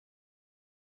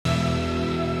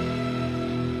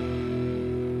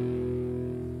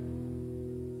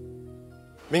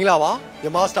မင်္ဂလာပါမြ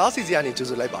န်မာစတားစီစီကနေကြို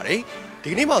ဆိုလိုက်ပါတယ်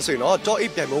ဒီနေ့မှာဆိုရင်တော့ Top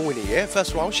 8 ပြိုင်ပွဲဝင်တွေရဲ့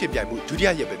first round ရှင်ပြိုင်မှုဒုတိယ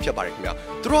ရက်ပဲဖြစ်ပါတယ်ခင်ဗျာ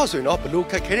သူတို့ဆိုရင်တော့ဘလို့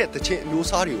ခက်ခဲတဲ့တခြင်းအမျိုးအ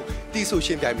စားတွေကိုတီးဆို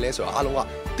ရှင်ပြိုင်မလဲဆိုတာအားလုံးက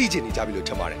သိကျင်နေကြပြီလို့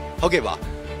ထင်ပါတယ်ဟုတ်ကဲ့ပါ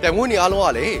ပြိုင်ပွဲတွေအားလုံးက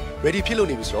လည်း ready ဖြစ်လို့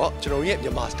နေပြီဆိုတော့ကျွန်တော်ရဲ့မြ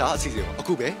န်မာစတားအစီအစဉ်ကိုအ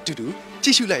ခုပဲတူတူကြ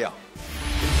ည့်ရှုလိုက်ရအောင်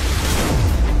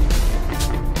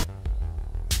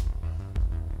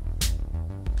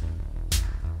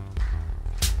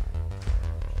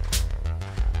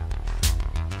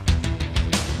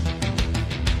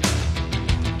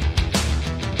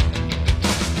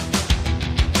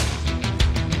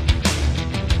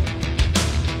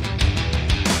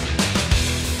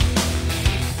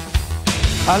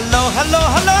Hello, hello,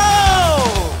 hello.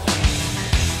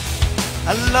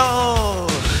 Hello.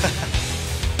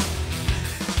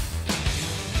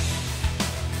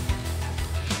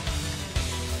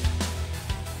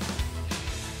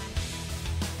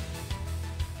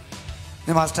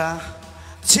 မြန်မာစတာ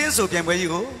ချင်းဆိုပြန်ပွဲ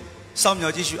ကြီးကိုစောင့်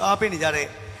မျှော်ကြည့်ရှုအားပေးနေကြတဲ့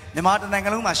မြန်မာနိုင်ငံ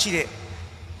လုံးမှာရှိတဲ့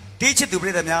တီးချစ်သူပြ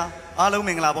ည်သက်များအားလုံးမ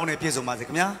င်္ဂလာပေါင်းနဲ့ပြည့်စုံပါစေခ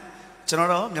င်ဗျာကျွန်တော်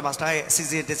တို့မြန်မာစတာရဲ့အစီအ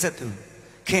စဉ်တင်ဆက်သူ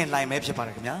ခင်လိုက်မဲဖြစ်ပါ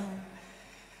တယ်ခင်ဗျာ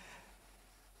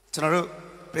ကျွန်တော်တို့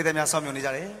ပြည်သက်များစောင့်မျှော်နေကြ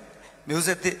တယ်မျိုးဆ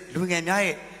က်သစ်လူငယ်များ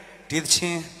ရဲ့ဒီသချ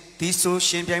င်းဒီဆို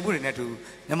ရှင်ပြိုင်မှုတွေနဲ့အတူ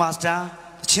မြန်မာစတာ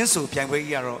သချင်းဆိုပြိုင်ပွဲ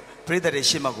ကြီးကတော့ပြည်သက်တွေ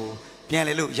ရှေ့မှကိုပြန်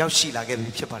လေလို့ရောက်ရှိလာခဲ့ပြီ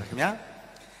ဖြစ်ပါတယ်ခင်ဗျာ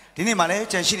ဒီနေ့မှလည်း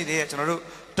ကြံရှိနေတဲ့ကျွန်တော်တို့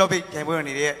topic ပြိုင်ပွဲဝင်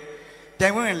နေတဲ့ပြို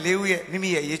င်ပွဲဝင်၄ဦးရဲ့မိမိ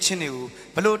ရဲ့ရေးချင်းတွေကို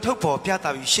ဘယ်လိုထုတ်ဖော်ပြသ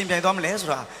ပြီးရှင်ပြိုင်သွားမလဲဆို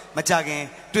တာမကြခင်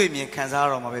တွေ့မြင်ခံစားရ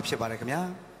တော့မှာပဲဖြစ်ပါတယ်ခင်ဗျာ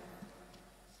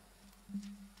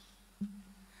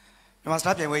မြန်မာစ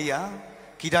တာပြိုင်ပွဲကြီးဟာ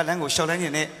ဂီတလမ်းကိုရှောက်လန်းနေ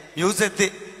တဲ့မျိုးဆက်သ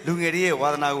စ်လူငယ်တွေရဲ့ဝါ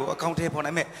သနာကိုအကောင့်ထဲပေါ်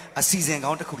နိုင်မဲ့အစီအစဉ်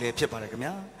ကောင်းတစ်ခုလည်းဖြစ်ပါတယ်ခင်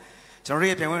ဗျာကျွန်တော်တို့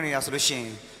ရဲ့ပြိုင်ပွဲနေရဆိုလို့ရှိရင်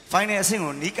final အဆင့်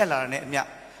ကိုနီးကပ်လာတဲ့အမျှ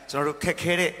ကျွန်တော်တို့ခက်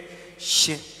ခဲတဲ့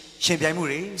ရှင်ပြိုင်မှု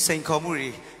တွေစိန်ခေါ်မှုတွေ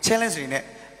challenge တွေနဲ့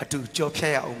အတူကြော်ဖြ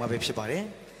တ်ရအောင်မှာပဲဖြစ်ပါတယ်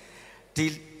ဒီ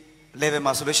level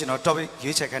မှာဆိုလို့ရှိရင်တော့ topic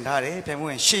ရွေးချယ်ခံထားရတယ်ပြိုင်ပွဲ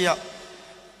ဝင်၈ယောက်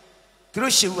သူ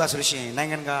တို့၈ဦးကဆိုလို့ရှိရင်နို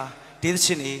င်ငံတကာဒေသချ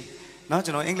င်းတွေเนาะ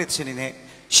ကျွန်တော်အင်္ဂလိပ်ချင်းတွေနဲ့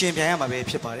ရှင်ပြိုင်ရမှာပဲ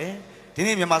ဖြစ်ပါတယ်ဒီ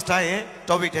နေ့မြန်မာစတားရဲ့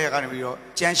topic ထဲကနေပြီးတော့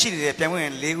ကြံရှိနေတဲ့ပြိုင်ပွဲဝ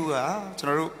င်၄ခုကကျွန်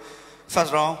တော်တို့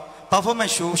first round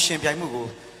performance show ရှင်ပြိုင်မှုကို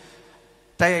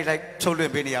တိုက်ရိုက်လိုက်ထုတ်လွှ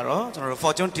င့်ပေးနေရတော့ကျွန်တော်တို့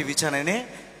Fortune TV channel နဲ့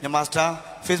မြန်မာစတား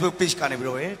Facebook page ကနေပြီး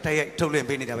တော့တိုက်ရိုက်ထုတ်လွှင့်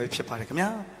ပေးနေတာပဲဖြစ်ပါတယ်ခင်ဗျာ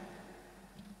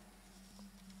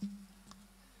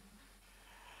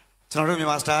ကျွန်တော်တို့မြ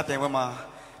န်မာစတားပြိုင်ပွဲမှာ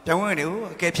ပြိုင်ပွဲဝင်တွေကို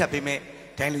အကဲဖြတ်ပေးမဲ့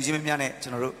ဒိုင်လူကြီးများနဲ့ကျွ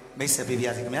န်တော်တို့မိတ်ဆက်ပေးပါရ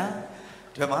စေခင်ဗျာ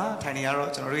ဒီဘက်မှာထိုင်နေရတော့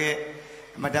ကျွန်တော်တို့ရဲ့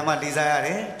မတမ်းမလေးစားရတ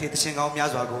ယ်ဒီသချင်းကောင်းများ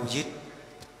စွာကိုရည်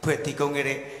ဖွဲ့တည်ကုန်းခဲ့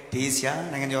တဲ့ဒီဆရာ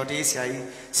နိုင်ငံကျော်ဒီဆရာကြီး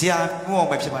ဆရာမှုအောင်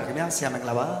ပဲဖြစ်ပါတယ်ခင်ဗျာဆရာမင်္ဂ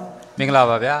လာပါမင်္ဂလာ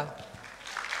ပါဗျာ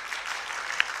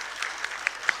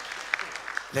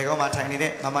လေကောင်းမှာထိုင်နေ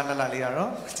တဲ့မမလှလှလေးက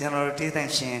တော့ကျွန်တော်တို့တေးတန်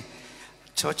ရှင်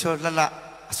ချောချောလှလှ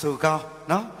အဆူကောင်း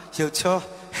နော်ရုပ်ချော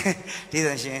တေးတ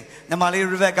န်ရှင်နမလေး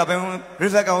River ကပဲ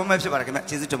River ကဝမ်းမဲ့ဖြစ်ပါတယ်ခင်ဗျ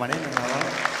ကျေးဇူးတင်ပါတယ်မင်္ဂလာပါ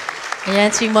အရန်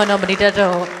ချီးမွမ်းတော့မနီတက်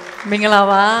တော့မင်္ဂလာ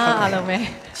ပါအားလုံးပဲ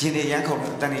ရင်တွေရမ်းခုန်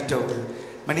တန်နေတုပ်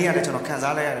မနေ့ကလည်းကျွန်တော်ခံ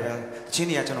စားလိုက်ရတယ်ဗျာချင်း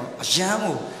တွေကကျွန်တော်အရန်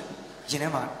ကိုရင်ထဲ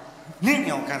မှာနင့်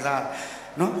ညောင်ခံစား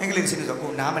နော်အင်္ဂလိပ်ချင်းဆို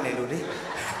ကိုနားမလဲလို့လေ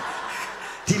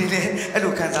ဒီနေ့လည်းအဲ့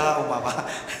လိုခံစားအောင်ပါပါ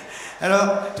အဲ့တော့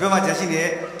ဒီဘက်မှာဂျက်ရှိနေတဲ့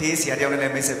ဒီဆရာတယောက်နဲ့လ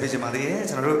ည်းမိတ်ဆက်ပေးချင်ပါသေးတယ်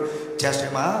ကျွန်တော်တို့ just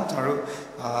မှာကျွန်တော်တို့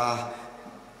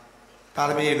ကာ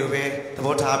လမီလိုပဲသ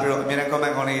ဘောထားပြီးတော့အမြဲတမ်း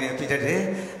comment ကောင်းလေးတွေပြတတ်တယ်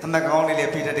အမှတ်ကောင်းလေးတွေ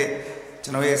ပြတတ်တဲ့ကျွ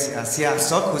န်တော်ရဲ့ဆရာ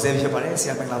စောကူဆဲဖြစ်ပါတယ်ဆ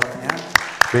ရာမင်္ဂလာပါခင်ဗျာ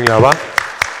မင်္ဂလာပါ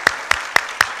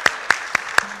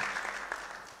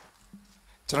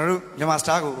ကျွန်တော်တို့မြန်မာစ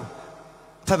တားကို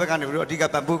ဖက်ဘက်ကနေပြီးတော့အဓိက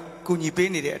ပံ့ပိုးကူညီပေး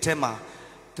နေတဲ့အထက်မှာ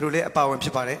သူတို့လည်းအပါဝင်ဖြ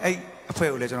စ်ပါတယ်အဲ့အဖွဲ့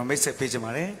ကိုလည်းကျွန်တော်မိတ်ဆက်ပေးချင်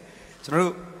ပါတယ်ကျွန်တော်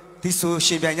တို့ဒီဆို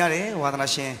ရှင်ပြိုင်ကြတယ်ဝါသနာ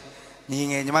ရှင်ညီ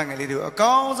ငယ်ညီမငယ်လေးတွေကိုအ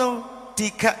ကောင်းဆုံးတီ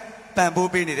ခတ်ပံ့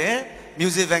ပိုးပေးနေတဲ့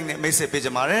music bank နဲ့မိတ်ဆက်ပေးချ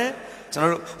င်ပါတယ်ကျွန်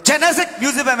တော်တို့ Genesis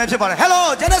music bank ပဲဖြစ်ပါတယ် Hello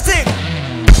Genesis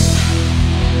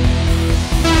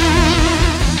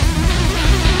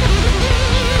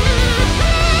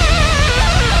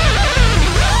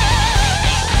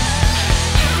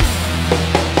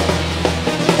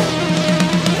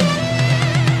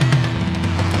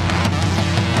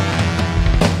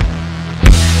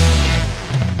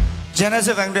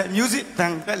Genesis Bank တဲ့ Music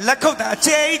Bank လက်ခုပ်တာအကျ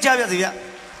ယ်ကြီးကြားပြစီဗျ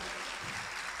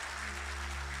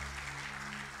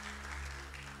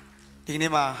ဒီ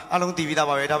နေ့မှာအလုံးတည်ပြီးသား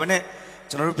ပါပဲဒါပေမဲ့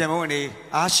ကျွန်တော်တို့ပြန်မဝင်နေ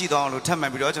အားရှိသွားအောင်လို့ထပ်မှ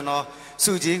န်ပြီးတော့ကျွန်တော်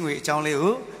စုချင်းငွေအကြောင်းလေး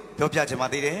ကိုပြောပြချင်ပါ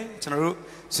သေးတယ်ကျွန်တော်တို့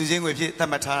စုချင်းငွေဖြစ်သတ်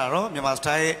မှတ်ထားတာတော့မြန်မာစ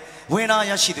တားရဲ့ဝင်နာ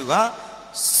ရရှိသူက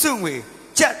စုငွေ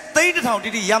ကျပ်3,000တိ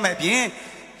တိရမယ်အပြင်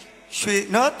ရွှေ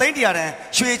နော်300တန်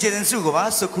ရွှေခြေစင်စုကိုပါ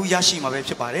စုခူးရရှိမှာပဲ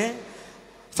ဖြစ်ပါတယ်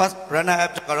first runner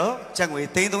up ကတော့ကျပ်ငွေ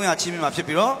300ချီးမြှင့်မှာဖြစ်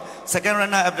ပြီးတော့ second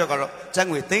runner up ကတော့ကျပ်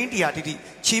ငွေ300တိတိ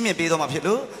ချီးမြှင့်ပေးတော့မှာဖြစ်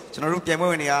လို့ကျွန်တော်တို့ပြိုင်ပွဲ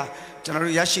ဝင်တွေကကျွန်တော်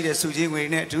တို့ရရှိတဲ့စုချင်းငွေ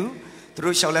နဲ့အတူသူ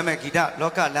တို့ရှောက်လဲမဲ့ဂီတလော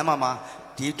ကလမ်းမမှာ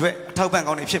ဒီအတွက်အထောက်ပံ့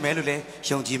ကောင်းနေဖြစ်မယ်လို့လည်း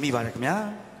ယုံကြည်မိပါတယ်ခင်ဗျာ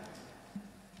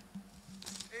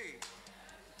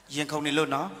ရင်ခုန်နေလို့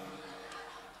နော်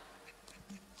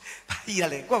ဒီရ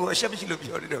လေကိုယ့်ကိုအရှက်မရှိလို့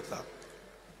ပြောနေတော့သား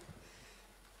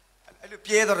အဲ့လို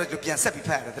ပြဲတော့သူပြန်ဆက်ပြီးဖ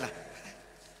တ်ရတယ်သလား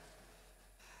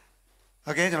โ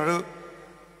อเคကျွန်တော်တို့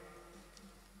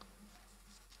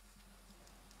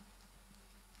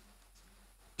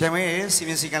ပြန်ဝင်စီမ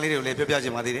င်းစီကံလေးတွေကိုလည်းပြောပြချ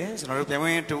င်ပါသေးတယ်ကျွန်တော်တို့ပြန်ဝ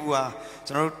င်တူဟာ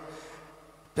ကျွန်တော်တို့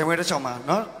ပြန်ဝင်တစ်ချောင်းမှာ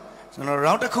เนาะကျွန်တော်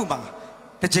round တစ်ခုမှာ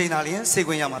တစ်ချိန်သာလျှင်စေ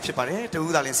ခွင့်ရမှာဖြစ်ပါတယ်တူ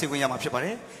သာလျှင်စေခွင့်ရမှာဖြစ်ပါတ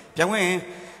ယ်ပြန်ဝင်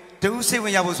တူစေခွ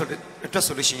င့်ရဖို့ဆိုအတွက်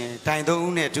ဆိုလို့ရှိရင်တိုင်3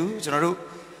ဦးနဲ့တူကျွန်တော်တို့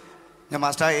မြန်မာ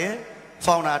စတာရဲ့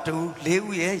founder တူ4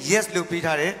ဦးရဲ့ yes လို့ပေး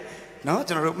ထားတဲ့เนาะ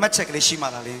ကျွန်တော်တို့မှတ်ချက်ကလေးရှိမှ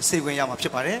သာလျှင်စေခွင့်ရမှာဖြ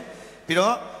စ်ပါတယ်ပြီး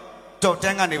တော့ top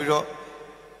 10ကနေပြီးတော့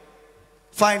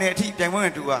final အထိပြန်ဝ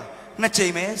င်တူဟာ2ချိ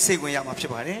န်ပဲစေခွင့်ရမှာဖြ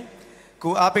စ်ပါတယ်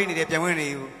ကိုအားပေးနေတဲ့ပြန်ဝင်တွေ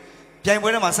ကိုပြိုင်ပွဲ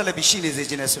ထဲမှာဆက်လက်ပြီးရှိနေစေ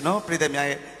ခြင်းနဲ့ဆိုတော့ပြည်သက်များ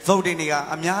ရဲ့ voting တွေက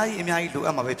အများကြီးလိုအ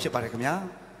ပ်မှာပဲဖြစ်ပါတယ်ခင်ဗျာ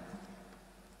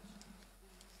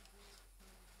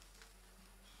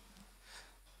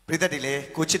ပြည်သက်တွေလည်း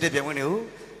ကိုချစ်တဲ့ပြိုင်ပွဲတွေကို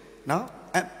နော်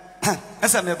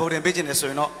SMS voting ပေးခြင်းနဲ့ဆို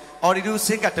ရင်တော့ audio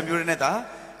sync ကတစ်မျိုးနဲ့တာ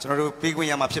ကျွန်တော်တို့ပေးခွင့်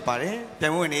ရမှာဖြစ်ပါတယ်ပြို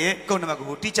င်ပွဲဝင်တွေရဲ့ကုတ်နံပါတ်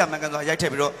ကိုတိကျမှန်ကန်စွာရိုက်ထ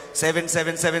ည့်ပြီးတော့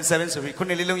7777ဆိုပြီးခု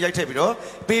နှစ်လေးလုံးရိုက်ထည့်ပြီးတော့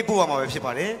ပေးပို့ရမှာပဲဖြစ်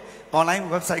ပါတယ် online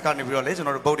website ကနေပြီးတော့လည်းကျွန်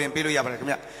တော်တို့ voting ပေးလို့ရပါတယ်ခင်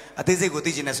ဗျအသေးစိတ်ကို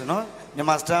သိချင်တယ်ဆိုတော့မြန်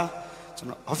မာ Star ကျွန်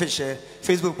တော် official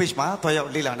Facebook page မှာတွားရောက်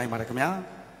လေ့လာနိုင်ပါတယ်ခင်ဗျာ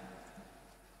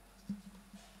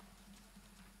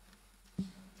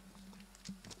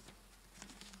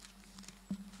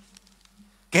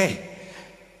ကဲ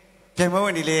ပြိုင်ပွဲဝ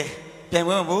င်တွေလေပြိုင်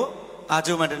ပွဲဝင်ဖို့အား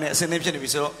ကျိုးမှတည်းအစင်းသင်းဖြစ်နေပြီ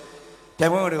ဆိုတော့ပြို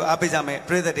င်ပွဲဝင်တွေကိုအားပေးကြမယ်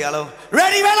ပြည်သက်တွေအားလုံး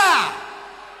ready ပဲလား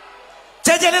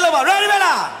ကြဲကြဲလေးလောက်ပါ ready ပဲ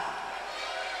လား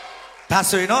ဒါ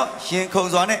ဆိုရင်တော့ရင်ခုန်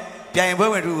စွာနဲ့ပြိုင်ပွဲ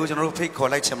ဝင်တွေကိုကျွန်တော်တို့ဖိတ်ခေါ်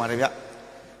လိုက်ချင်ပါတယ်ဗျ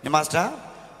မြန်မာ Star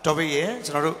Top8 ရဲ့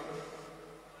ကျွန်တော်တို့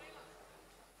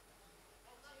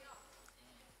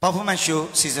performance show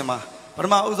season မှာပထ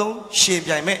မအဦးဆုံးရှင်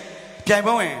ပြိုင်မဲ့ပြိုင်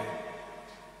ပွဲဝင်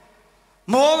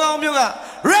မောကောင်မျိုးက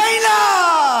Raina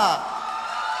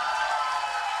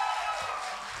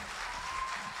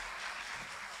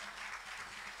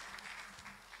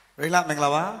Raina မင်္ဂလာ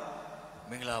ပါ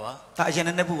မင်္ဂလာပါဒါအရင်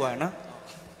နဲ့ပူပါနော်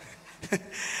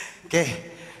ကဲ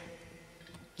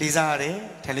လီစာရတယ်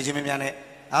ထိုင်လူချင်းများနဲ့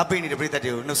အားပေးနေတဲ့ပြည်သက်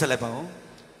တွေကိုနှုတ်ဆက်လိုက်ပါဦး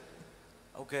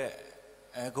ဟုတ်ကဲ့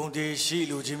ဂုံတီရှိ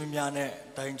လူချင်းများနဲ့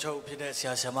တိုင်ချုပ်ဖြစ်တဲ့ဆ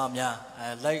ရာဆရာမများ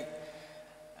လိုက်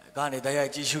ကနေတရား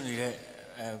ကြည့်ရှုနေတဲ့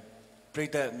ပြည်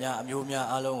သက်များအမျိုးများ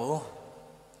အားလုံးကို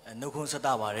နှုတ်ခွန်းဆက်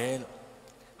တာပါတယ်လို့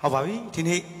ဟုတ်ပါပြီဒီ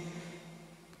နေ့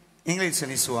အင်္ဂလိပ်စ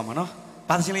နေဆိုရမှာနော်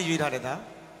ဘာသင်လေးရွေးထားတဲ့သား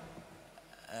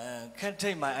Can't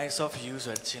take my eyes off you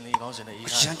ဆိုတဲ့ချင်းလေးကောင်းစင်တဲ့ဤဟာ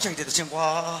ရှမ်းကြိုက်တဲ့ချင်းကွာ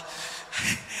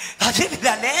ဒါဖြစ်နေ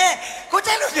တာလေကို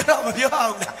ကြိုက်လို့ပြောတော့မပြောအော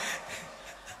င်လား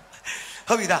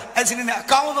ဟုတ်ပြီသားအဲ့ဒီနေ့အ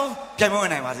ကောင်းဆုံးပြိုင်ပွဲဝ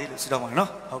င်နိုင်ပါစေလို့ဆုတောင်းပါနော်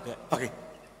ဟုတ်ကဲ့โอเค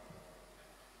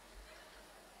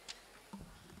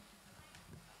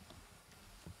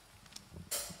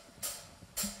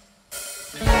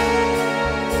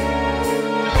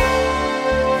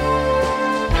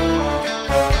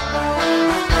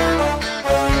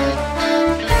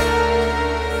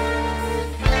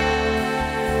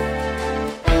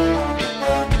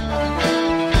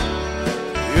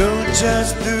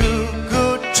Just too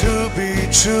good to be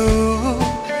true.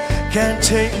 Can't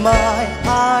take my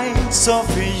eyes off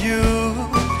of you.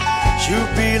 You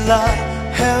be like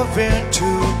heaven to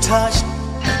touch.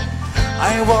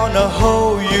 I wanna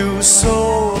hold you so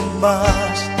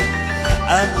much.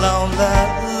 And now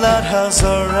that has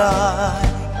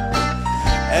arrived,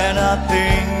 and I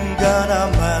think that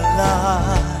I'm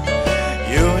alive.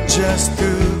 You're just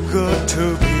too good to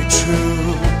be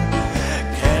true.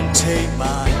 Take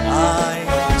my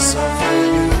eyes off of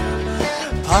you.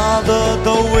 Pardon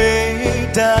the way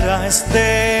that I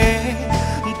stay.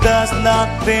 There's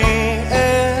nothing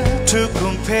to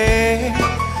compare.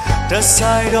 The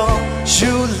sight of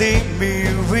you leave me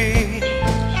weak,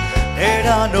 and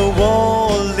I know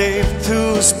won't live to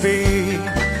speak.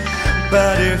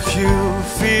 But if you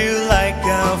feel like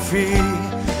I feel,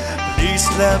 please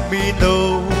let me know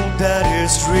that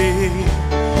it's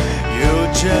real.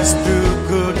 You're just too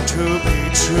good to be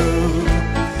true.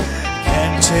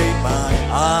 Can't take my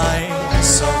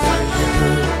eyes off of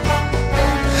you.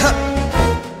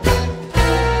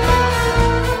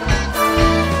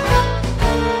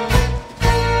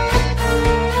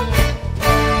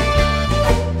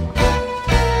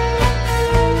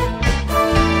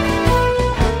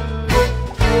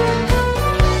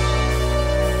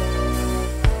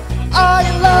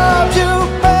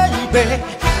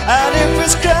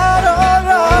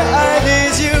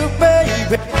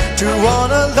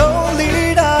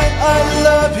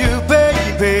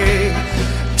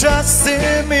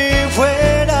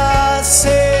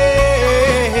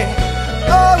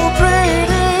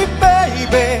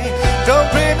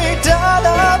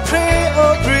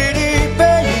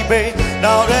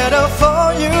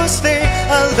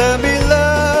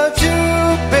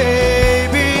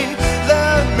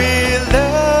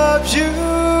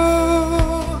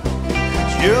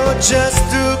 You're just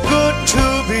too good to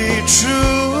be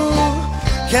true.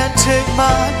 Can't take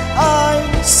my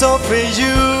eyes off of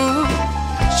you.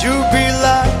 You be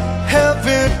like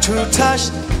heaven to touch.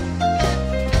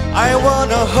 I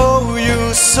wanna hold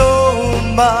you so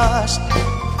much.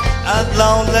 At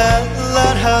long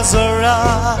that has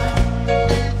arrived,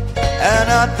 and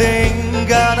I think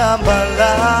God I'm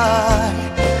alive.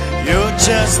 You're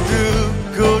just too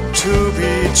good to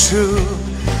be true.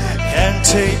 Can't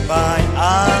take my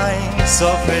eyes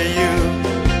off of you.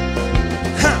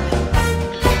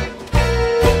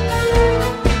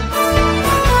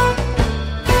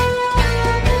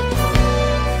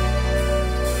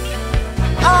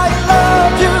 I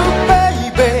love you,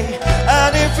 baby,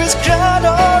 and if it's kind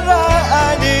alright, I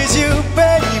need you,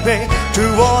 baby, to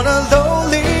on a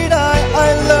lonely night. I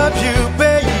love you,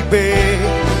 baby.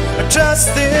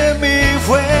 Trust in me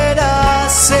when I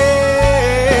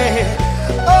say,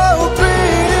 oh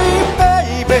pretty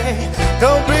baby,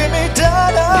 don't bring me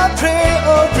down, I pray.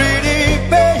 Oh pretty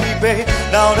baby,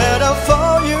 now that I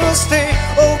found you stay.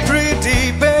 Oh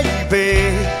pretty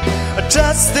baby,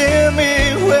 trust in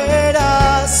me when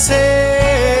I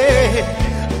say,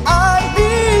 I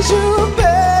need you,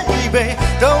 baby,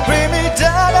 don't bring me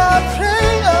down, I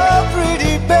pray. Oh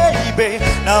pretty baby,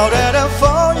 now that I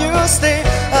found you stay.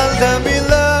 Let me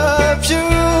love you,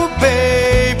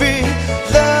 baby.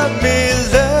 Let me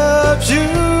love you.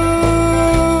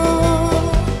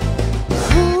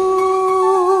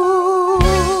 Ooh.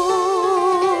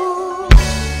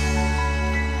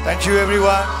 Thank you,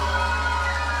 everyone.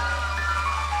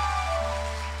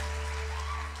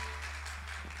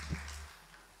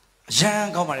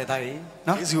 Yang kau mana tadi?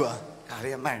 No? Isu ah.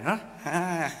 Kali yang mana?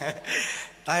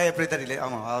 Tadi berita di leh,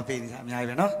 ama apa ini? Miai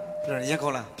benar? Benar yang kau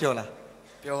lah, pure lah.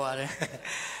 ပြောပါတယ်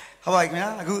ဟုတ်ပါပြီခင်ဗျာ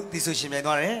အခုဒီဆိုရှင်ပြိုင်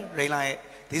သွားတယ်ရိန်လာရဲ့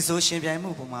ဒီဆိုရှင်ပြိုင်မှု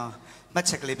ပုံမှာမှတ်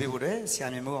ချက်ကလေးပေးဖို့အတွက်ဆရာ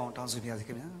မြင့်မိုးအောင်တောင်းဆိုပြရစီခ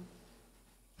င်ဗျာ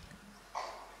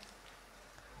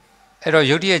အဲ့တော့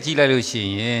ရုပ်တရက်ကြည့်လိုက်လို့ရှိ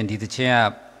ရင်ဒီသချင်း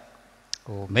က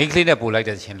ဟိုမိန်းကလေးနဲ့ပို့လိုက်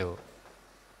တဲ့သချင်းလို့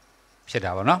ဖြစ်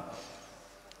တာပေါ့နော်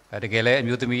တကယ်လဲအ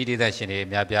မျိုးသမီးဒေသရှင်တွေအ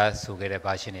များပြားဆိုခဲ့တဲ့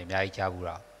ဘာရှင်တွေအများကြီးကြားဘူး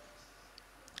တာ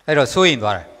အဲ့တော့စိုးရင်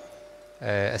သွားတယ်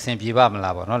အဆင်ပြေပါမ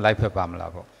လားပေါ့နော်လိုက်ဖက်ပါမ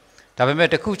လားပေါ့ဒါပေမဲ့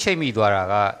တခုချိတ်မိသွားတာ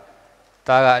က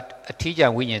ဒါကအထီးကျ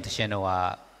န်ဝိညာဉ်သရှင်တော်က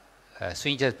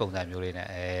swing jazz ပုံစံမျိုးလေးနဲ့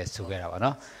ဆိုခဲ့တာပါ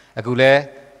နော်အခုလဲ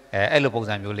အဲ့လိုပုံ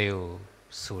စံမျိုးလေးကို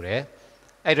ဆိုတယ်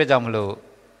အဲ့အတွက်ကြောင့်မလို့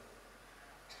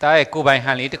ဒါရဲ့ကိုပိုင်ဟ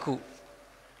န်လေးတစ်ခု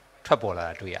ထွက်ပေါ်လာ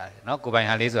တာတွေ့ရတယ်နော်ကိုပိုင်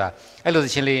ဟန်လေးဆိုတာအဲ့လိုသ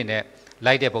ရှင်လေးနဲ့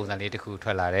လိုက်တဲ့ပုံစံလေးတစ်ခုထွ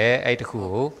က်လာတယ်အဲ့တစ်ခု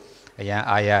ကိုအရန်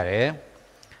အားရတယ်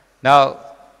နောက်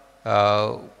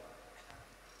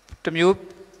တမျိုး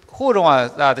ဟိုတော့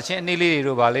ဒါတချင်းအနေလေးတွေ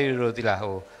တို့ဗာလေးတွေတို့သိလား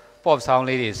ဟို pop sound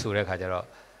လေးတွေဆိုတဲ့ခါကျတော့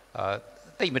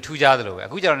တိတ်မထူးခြားသလိုပဲအ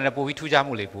ခုကျတော့လည်းပိုပြီးထူးခြား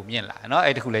မှုလေးပိုမြင့်လာเนาะ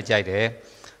အဲ့တခုလည်းကြိုက်တယ်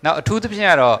နောက်အထူးသဖြင့်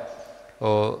ကတော့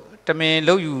ဟိုတမင်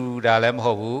လှုပ်ယူတာလည်းမ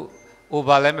ဟုတ်ဘူး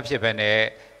over လည်းမဖြစ်ဘဲနဲ့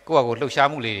ကိုယ့်ဟာကိုယ်လှုပ်ရှား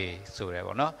မှုလေးတွေဆိုတယ်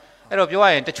ပေါ့เนาะအဲ့တော့ပြောရ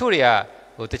ရင်တချို့တွေက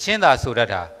ဟိုတချင်းသာဆိုတတ်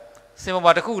တာစင်ပေါ်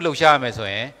မှာတစ်ခုလှုပ်ရှားရမယ်ဆို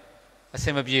ရင်အစ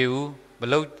င်မပြေဘူးမ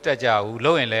လှုပ်တတ်ကြဘူး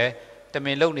လှုပ်ရင်လည်းတမ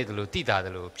င်လှုပ်နေတယ်လို့တိတာတ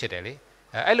ယ်လို့ဖြစ်တယ်လေ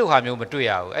အဲ့လိုဟာမျိုးမတွေ့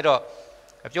ရဘူးအဲ့တော့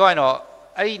ပြောရရင်တော့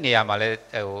အဲ့ဒီနေရာမှာလည်း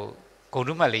ဟိုဂုဏ်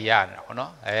တုမှတ်လေးရနေတာပေါ့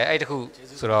နော်အဲ့တခု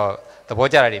ဆိုတော့သဘော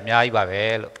ကျတာတွေအများကြီးပါပဲ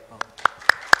လို့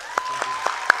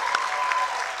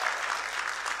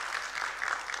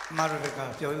မာရူက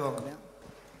ပြောရအောင်ခင်ဗျာ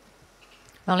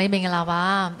မောင်လေးမင်္ဂလာပါ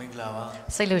မင်္ဂလာပါ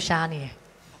စိတ်လှရှားနေတယ်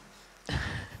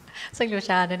စိတ်လှ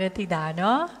ရှားနေတယ်သိတာ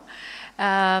နော်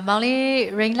မောင်လေး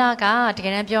ရိန်လာကတက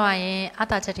ယ်တမ်းပြောရရင်အ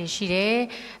တာချက်တွေရှိတယ်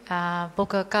ပို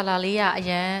ကကလာလေးကအ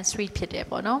ရန် sweet ဖြစ်တယ်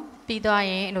ပေါ့နော်ပြီးသွား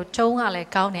ရင်အဲ့လိုကျုံးကလည်း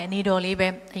ကောင်းတယ်အနေတော်လေးပဲ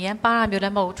အရန်ပါတာမျိုးလ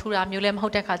ည်းမဟုတ်ထူတာမျိုးလည်းမဟု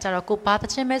တ်တဲ့ခါကျတော့ကိုဘာသ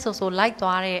ချင်းပဲဆိုလိုက်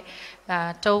သွားတဲ့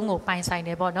တုံးကိုပိုင်ဆိုင်တ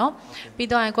ယ်ပေါ့နော်ပြီး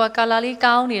သွားရင်ကိုကလာလေး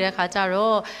ကောင်းနေတဲ့ခါကျ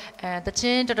တော့သချ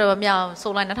င်းတော်တော်များ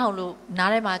ဆိုလိုက်နှထောင်လို့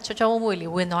နားထဲမှာချွတ်ချွတ်မွေ့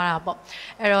လေးဝင်သွားတာပေါ့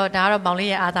အဲ့တော့ဒါကတော့မောင်လေး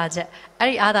ရဲ့အားသာချက်အဲ့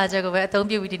ဒီအားသာချက်ကိုပဲအသုံး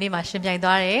ပြုပြီးဒီနေ့မှာရှင်ပြိုင်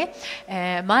သွားတယ်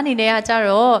မအနေနဲ့ကကျ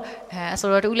တော့အဆို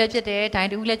တော်တူလည်းဖြစ်တယ်ဒိုင်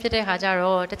တူလည်းဖြစ်တဲ့ခါကျ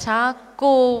တော့တခြား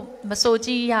ကိုမဆိုကြ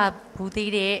ည့်ရဘူး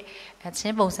သေးတဲ့အချ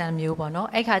င်းပုံစံမျိုးပေါ့နော်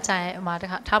အဲ့ခါကျရင်ဟိုမှာ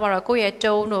ထားပါတော့ကိုယ့်ရဲ့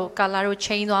တုံးတို့ color တို့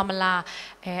change သွားမလား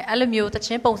အဲ့လိုမျိုးတချ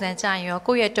င်းပုံစံကျရင်ရော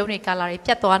ကိုယ့်ရဲ့တုံးတွေ color တွေပြ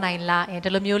တ်သွားနိုင်လားဒီ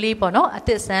လိုမျိုးလေးပေါ့နော်အသ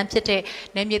စ်ဆန်းဖြစ်တဲ့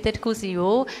နယ်မြေတစ်ခုစီ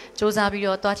ကိုစ조사ပြီး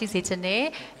တော့တွားကြည့်စေချင်တယ်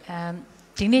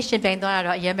ဒီနေ့ရှင်ပြိုင်သွားတာ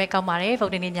တော့အရင်ပဲကောင်းပါတယ်ဖု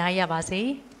န်တင်နေအများကြီးရပါစေ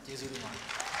ကျေးဇူးတင်ပါတယ်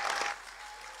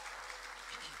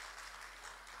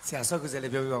ဆရာဆော့ကူစဲ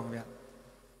လေးပြောပြပါဦးခင်ဗျာ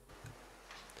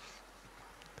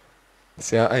ဆ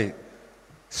ရာအဲ့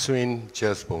swing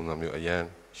jazz ပုံစံမျိုးအရန်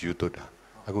ယူသွတ်တာ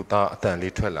အခုဒါအတန်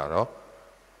လေးထွက်လာတော့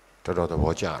တော်တော်သ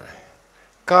ဘောကျတယ်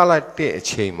ကားလိုက်တဲ့အ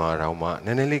ချိန်မှာတော့မှန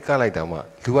ည်းနည်းလေးကားလိုက်တာမှ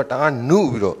လူကတအားနု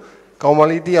ပြီးတော့ ကောင်မ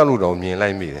လေးတယောက်လို့တော့မြင်လို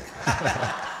က်မိတယ်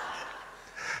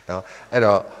နော်အဲ့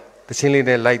တော့တချင်းလေး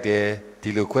နဲ့လိုက်တယ်ဒီ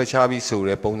လိုခွဲခြားပြီးဆို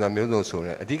ရဲပုံစံမျိုးစုံဆို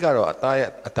ရဲအဓိကတော့အသားရဲ့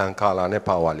အတန်ကာလာနဲ့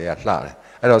ပါဝါလေးကလှတယ်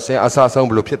အဲ့တော့ဆင်အဆဆုံး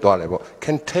ဘယ်လိုဖြစ်သွားလဲပေါ့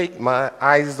Can take my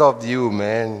eyes off you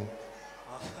man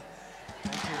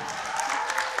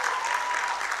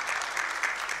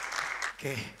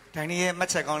ကဲတိုင်းနေရဲ့မှတ်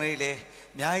ချက်ကောင်းလေးလေ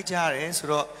အများကြီးကြားရတယ်ဆို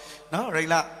တော့နော်ရိန်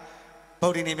လာဗု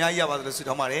ဒ္ဓနေအများကြီးရပါသလိုဆု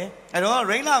တောင်းပါတယ်အဲ့တော့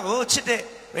ရိန်လာကိုချစ်တဲ့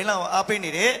ရိန်လာကိုအားပေးနေ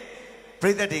တဲ့ပ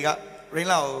ရိသတ်တွေကရိန်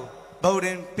လာကိုဗုဒ္ဓ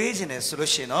ပေးခြင်းတယ်ဆို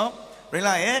လို့ရှိရင်နော်ရိန်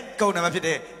လာရဲ့ကုတ်နံပါတ်ဖြစ်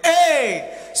တဲ့805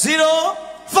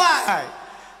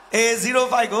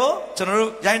 A05 ကိုကျွန်တော်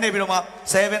တို့ရိုင်းနေပြီးတော့မှ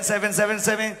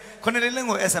7777ခုနှစ်လေးလင်း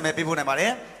ကို SMS ပေးပို့နိုင်ပါတ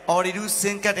ယ် Audio စ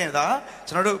င်ကတ်တဲ့တာ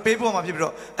ကျွန်တော်တို့ပေးပို့မှာဖြစ်ပြီး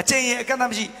တော့အချိန်ရဲ့အကန့်အသတ်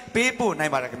မရှိပေးပို့နို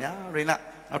င်ပါတယ်ခင်ဗျာရိန်လာ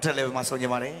နောက်ထပ် level မှာဆုံးကျ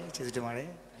င်ပါတယ်ကျေးဇူးတင်ပါတယ်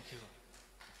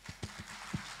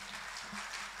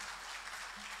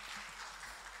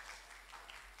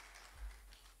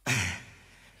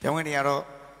ပြောင်းဝင်နေရတော့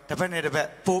တစ်ဖက်နဲ့တစ်ဖက်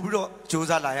ပို့ပြီးတော့စူး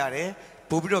စမ်းလာရတယ်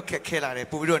ပို့ပြီးတော့ခက်ခဲလာတယ်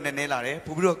ပို့ပြီးတော့နည်းနည်းလာတယ်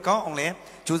ပို့ပြီးတော့ကောင်းအောင်လဲ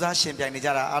စူးစမ်းရှင်ပြိုင်နေကြ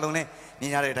တာအားလုံးလည်းမြ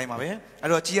င်ရတဲ့အတိုင်းပါပဲအဲ့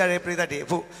တော့ကြီးရတဲ့ပြည်သက်တွေအ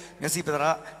ဖို့မျက်စိပ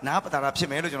တာနားပတာဖြစ်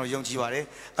မယ်လို့ကျွန်တော်ယုံကြည်ပါတယ်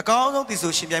အကောင်းဆုံးဒီ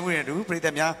ဆိုရှင်ပြိုင်မှုတွေနဲ့တူပြည်သ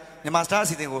က်များမြန်မာစတာအ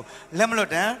စီအစဉ်ကိုလက်မလွတ်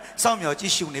တမ်းစောင့်မျှော်ကြ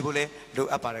ည့်ရှုနေဖို့လည်းလို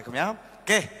အပ်ပါတယ်ခင်ဗျာ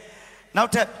ကဲနော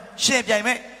က်ထပ်ရှင်ပြိုင်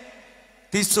မဲ့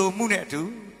ဒီဆိုမှုနဲ့အတူ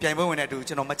ပြိုင်ပွဲဝင်တဲ့အတူ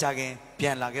ကျွန်တော်မကြခင်ပြ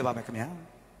န်လာခဲ့ပါမယ်ခင်ဗျာ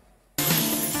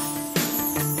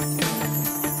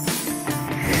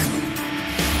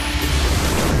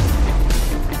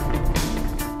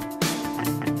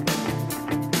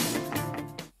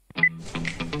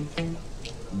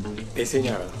အေးစင်းရ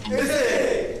ပါအေးစင်း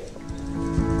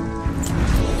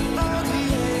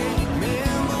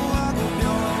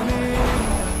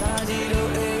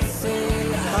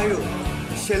အားရ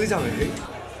ရှယ်လေးကြမယ်လေ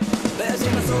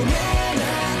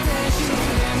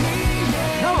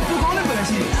နောက်ပူကောင်းလည်းပြန်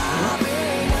ရှိတယ်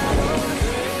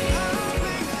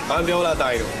ဘာပြောလာတို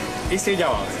င်းတော့အေးစင်းကြ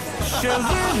ပါမယ်ရှယ်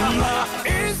လာ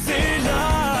အေးစင်းလာ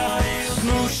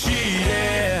လူရှိတ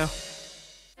ယ်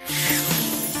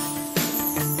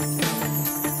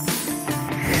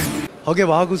ဟုတ်ကဲ့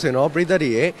ပါအခုဆိုရင်တော့ပရိသတ်တွေ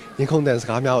ရဲ့ရင်ခုန်တန်စ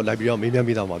ကားများကိုလိုက်ပြီးတော့မေးမြန်း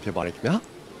ပေးတော့မှာဖြစ်ပါတယ်ခင်ဗျာ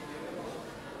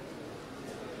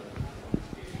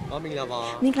မင်္ဂလာပါ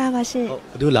မင်္ဂလာပါရှင်ဟုတ်ဘ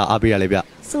ယ်သူလာအားပေးရလဲဗျ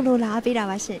ဆိုလိုလာအားပေးတာ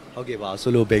ပါရှင်ဟုတ်ကဲ့ပါ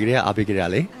ဆိုလိုဘယ်ကလေးအားပေးကြရ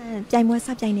လဲပြိုင်ပွဲစ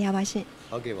ပြိုင်နေရပါရှင်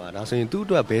ဟုတ်ကဲ့ပါဒါဆိုရင်သူ့အ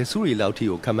တွက်ဘယ်စုရီလောက်ထိ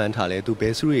ကိုခံမှန်းထားလဲသူဘ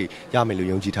ယ်စုရီရမယ်လို့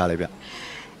ယုံကြည်ထားလဲဗျ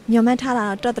ညွန်မှန်းထားတာ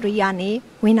တော့ top 3ကနေ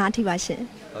ဝင်းနာအထိပါရှင်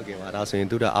ဟုတ်ကဲ့ပါဒါဆိုရင်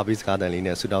သူ့အတွက်အားပေးစကားတန်လေး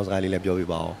နဲ့ဆူတောင်းစကားလေးလည်းပြောပြ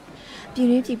ပါဦးပြည်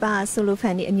ရင်းပြည်ပဆိုလိုဖ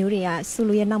န်တွေအမျိုးတွေကဆို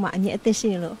လိုရဲ့နောက်မှာအမြင့်အသက်ရှိ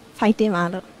နေလို့ fighting ပါ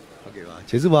လို့ဟုတ်ကဲ့ပါ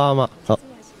ကျေးဇူးပါအမဟုတ်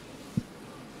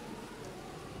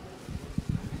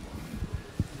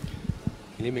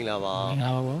ဒီနေ့မင်္ဂလာပါမင်္ဂ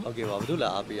လာပါဘောဟုတ်ကဲ့ပါဘယ်သူလာ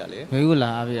အားပေးရလဲຫນွေဦးလာ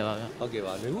အားပေးရပါဗျဟုတ်ကဲ့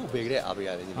ပါຫນွေဦးဘယ်ကလေးအားပေးရ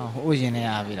လဲညီလေးဟိုရင်နဲ့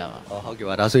အားပေးတာပါဟုတ်ကဲ့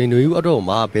ပါဒါဆိုရင်ຫນွေဦးအတော့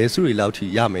မှာဘယ်စုတွေလောက်ထိ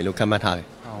ရမယ်လို့ခန့်မှန်းထားလဲ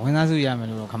ဝင်သားစုရမယ်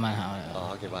လို့ခန့်မှန်းထားပါတယ်ဟု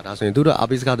တ်ကဲ့ပါဒါဆိုရင်သူတို့အား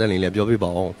ပေးစကားတန်လေးလည်းပြောပြပါ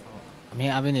ဦးအမြ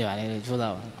င်အားပေးနေပါလေကြိုး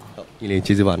စားပါဟုတ်ညီလေး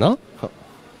ကျေးဇူးပါနော်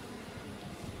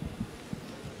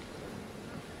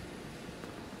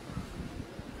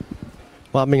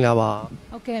ဟုတ်မင်္ဂလာပါ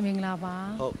ဟုတ်ကဲ့မင်္ဂလာပါ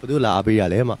ဟုတ်ဘယ်သူလာအားပေးရ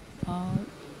လဲမ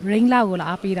ရိန်းလာကိုလာ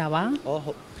အားပေးတာပါဟုတ်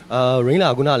ရိန်းလာ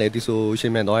ခုနလည်းဒီဆိုရှ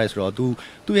င်မြန်သွားရဲဆိုတော့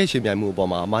သူ့ရဲ့ရှင်မြန်မှုအပေါ်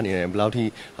မှာအမအနေနဲ့ဘယ်လောက်ထိ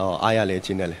အားရလဲချ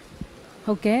င်းနဲ့လဲ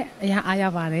ဟုတ်ကဲ့အရင်အားရ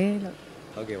ပါတယ်လို့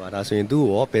ဟုတ်ကဲ့ပါဒါဆိုရင်သူ့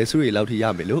ရောဘယ်စုတွေလောက်ထိရ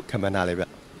မယ်လို့ခံမှန်းထားလဲဗျ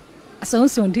အဆုံး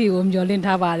စွန်ထိကိုမျှော်လင့်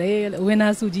ထားပါတယ်လို့ဝင်းနာ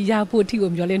စုကြီးရဖို့ထိကို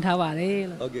မျှော်လင့်ထားပါတယ်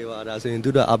လို့ဟုတ်ကဲ့ပါဒါဆိုရင်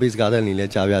သူ့တော့အားပေးစကားတဲ့နေလဲ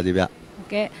ကြားပြစီဗျဟုတ်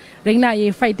ကဲ့ရိန်းလာရေ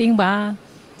fighting ပါ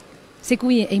စစ်ကူ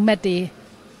ရင်အိမ်မက်တွေ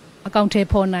အကောင့်ထဲ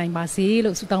ပေါ်နိုင်ပါစေ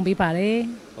လို့ဆုတောင်းပေးပါတယ်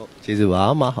ဟုတ်ကျေးဇူးပါ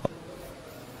မဟုတ်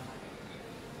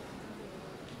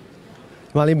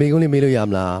ညီမလေးမေးခွန်းလေးမေးလို့ရမ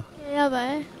လားရပါတ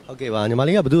ယ်ဟုတ်ကဲ့ပါညီမ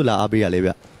လေးကဘယ်သူ့လာအားပေးရလဲဗျ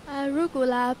ရုကို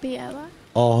လာအားပေးရပါ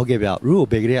ဟုတ်ကဲ့ဗျရုကို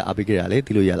ဘယ်ကလေးအားပေးကြရလဲ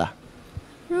သိလို့ရလား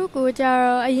ရုကိုကြ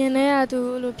တော့အရင်တည်းကသူ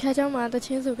လိုဖျားချောင်းမှာတချ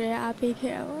င်းဆိုကြရအားပေး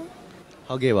ခဲ့ရပါ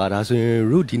ဟုတ်ကဲ့ပါဒါဆိုရင်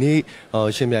ရုဒီနေ့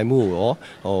ရှင်ပြိုင်မှုကိုရော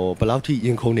ဘယ်လောက်ထိရ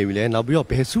င်ခုန်နေပြီလဲနောက်ပြီးတော့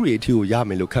ဘယ်စုတွေအထိကိုရ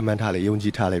မယ်လို့ခန့်မှန်းထားလဲယုံကြ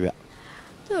ည်ထားလဲဗျ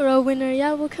သူတော့ winner ရ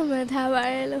ဖို့ခန့်မှန်းထားပါ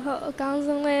တယ်လို့ဟုတ်အကောင်း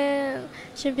ဆုံးလဲ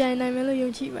ရှင်ပြိုင်နိုင်မယ်လို့ယုံ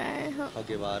ကြည်ပါတယ်ဟုတ်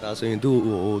ကဲ့ပါဒါဆိုရင်သူ့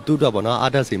အတွက်ပေါ့နော်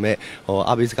အားတက်စီမဲ့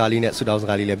အားပေးစကားလေးနဲ့ဆုတောင်းစ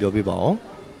ကားလေးလည်းပြောပြပါအောင်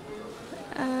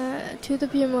သူတ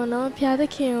ပြင်းမနော်ဖျားသ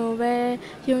ခင်ကိုပဲ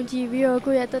ယုံကြည်ပြီးတော့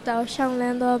ကိုယ့်ရဲ့တက်တာကိုရှောင်လ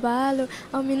န်းတော့ပါလို့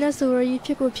အောင်မြင်တဲ့ဆိုရကြီးဖြ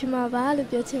စ်ကိုဖြစ်မှာပါလို့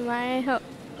ပြောချင်ပါတယ်ဟုတ်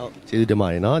ကျေးဇူးတင်ပါ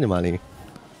တယ်နော်ညီမလေး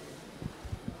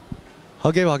ဟု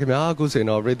တ်ကဲ့ပါခင်ဗျာအခုဆိုရင်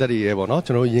တော့ပြည်သက်တွေရဲ့ပေါ့နော်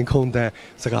ကျွန်တော်တို့ရင်ခုန်တန်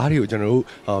စကားတွေကိုကျွန်တော်တို့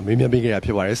မေးမြန်းပေးခဲ့ရဖြ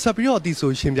စ်ပါတယ်ဆက်ပြီးတော့အတီ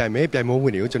ဆိုရှင်းပြိုင်မယ်ပြိုင်ပွဲဝ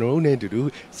င်တွေကိုကျွန်တော်တို့နဲ့အတူတူ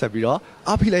ဆက်ပြီးတော့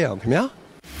အားဖိလိုက်အောင်ခင်ဗျာ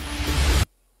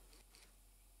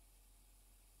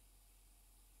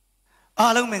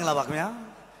အားလုံးမင်္ဂလာပါခင်ဗျာ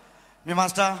မြန်မာ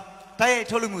စတာ တိုက်ရိုက်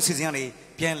ထုတ်လွှင့်မှုစီစဉ်ကနေ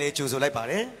ပြန်လဲကြိုဆိုလိုက်ပါ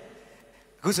တယ်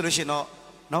အခုဆိုလို့ရှိရင်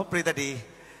တော့ပရိသတ်တွေ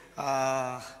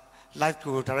live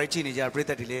ကို direct ကြည့်နေကြပရိ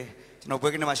သတ်တွေလည်းကျွန်တော်ပွဲ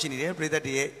ကနေ့မှာရှိနေတယ်ပရိသတ်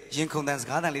တွေရဲ့ရင်ခုန်တန်စ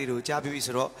ကားတန်လေးတွေကိုကြားပြီးပြီ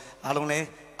ဆိုတော့အားလုံးလည်း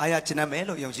အားရကျဉ်းမယ်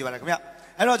လို့ယုံကြည်ပါတယ်ခင်ဗျ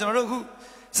အဲ့တော့ကျွန်တော်တို့အခု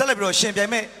ဆက်လက်ပြီးတော့ရှင်ပြို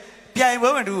င်မဲ့ပြိုင်ပွဲ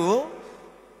ဝင်သူကို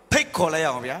ဖိတ်ခေါ်လိုက်ရ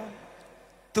အောင်ဗျာ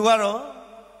သူကတော့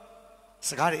စ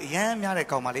ကားတွေအရန်များတဲ့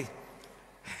ကောင်မလေး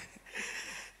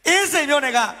အင်းစိန်မျိုးန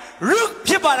ယ်က Rook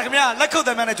ဖြစ်ပါတယ်ခင်ဗျာလက်ခုပ်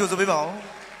သံများနဲ့ကြိုဆိုပေးပါဦး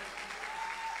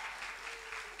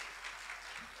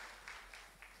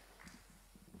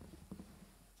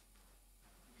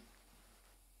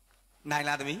နိုင်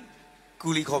လားသမီးကူ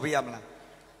လီခေါ်ပေးရမလား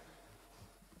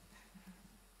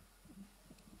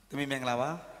သမီးမင်္ဂလာပါ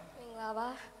မင်္ဂလာပါ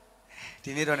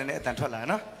ဒီနေ့တော့နည်းနည်းအတန်ထွက်လာ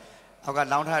နော်အောက်က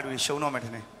လောင်းထားတူရှုံးတော့မယ်ထ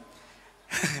င်တယ်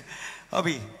ဟုတ်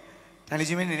ပြီတန်လီ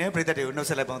ချင်းမင်းနေနဲ့ပြည်သက်တွေကိုနှုတ်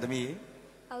ဆက်လိုက်ပါဦးသမီး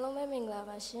အားလုံးပဲမင်္ဂလာ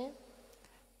ပါရှင်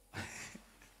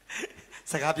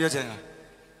စကားပြောချင်လား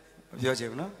ပြောချင်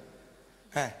ဘူးနော်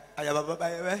ဟဲ့အရာဘာသ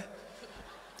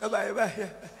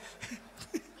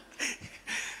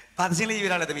င်းလေးယူရ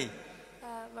လားသမီး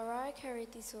Mariah Carey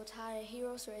တီဆိုထားတဲ့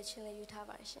Hero ဆိုတဲ့ချင်းလေးယူထား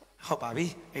ပါရှင်ဟုတ်ပါပြီ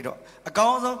အဲ့တော့အကော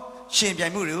င်းဆုံးရှင်ပြို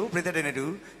င်မှုတွေကိုပြည်သက်တွေနဲ့တူ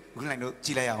ခုနိုင်တို့ကြ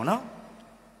ည့်လိုက်ရအောင်နော်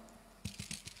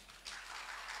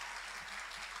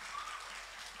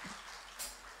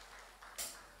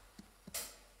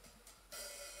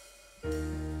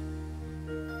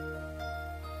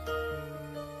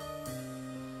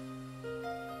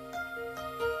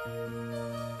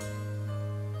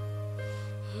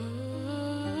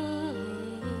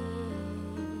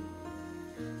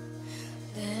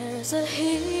There's a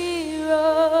hero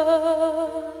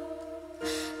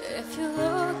if you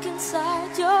look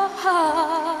inside your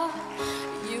heart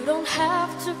you don't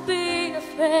have to be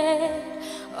afraid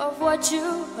of what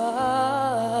you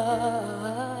are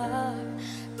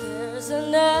there's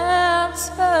an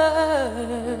answer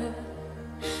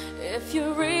if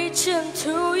you reach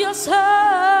into your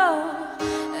soul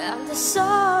and the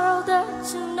sorrow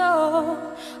that you know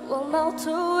will melt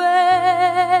away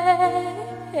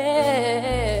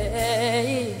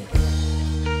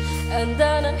and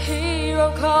then a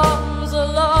hero comes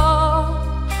along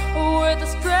with the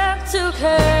strength to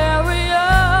carry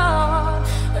on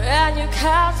and you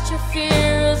cast your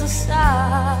fears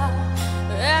aside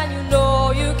and you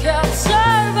know you can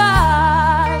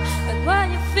survive and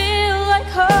when you feel like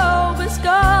hope is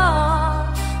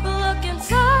gone look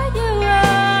inside you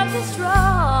and be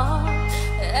strong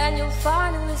and you'll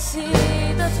finally see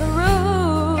the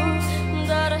truth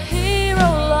that a hero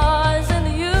lies in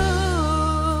you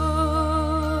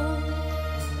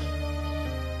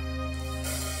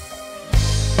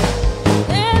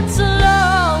it's a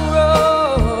long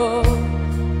road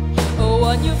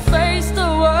when you face the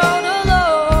world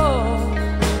alone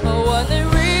when it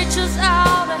reaches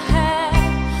out a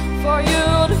hand for you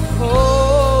to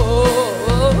hold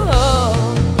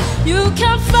you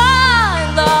can find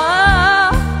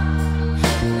love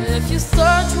if you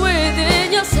search within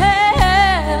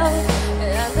yourself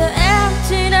and the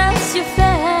emptiness you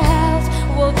felt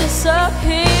will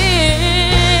disappear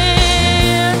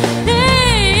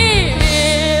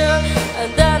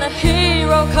and then a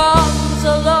hero comes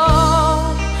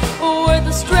along with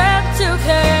the strength to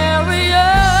carry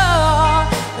on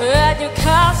and you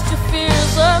cast your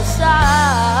fears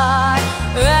aside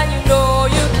and you know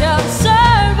you can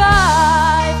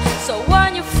survive so when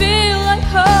you feel like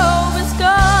hope is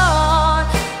gone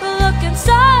look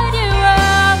inside you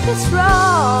and be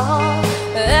strong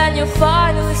and you'll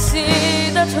finally see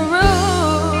the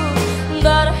truth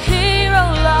that a hero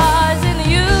lies in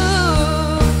you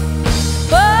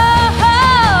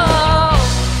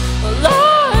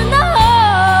Lord knows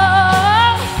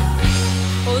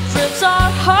dreams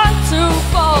are hard to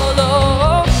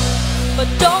follow but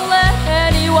don't let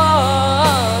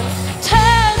anyone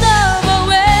tear them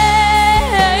away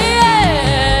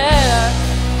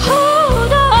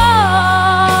hold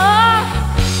on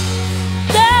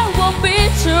there will be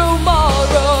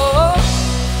tomorrow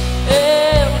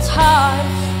in time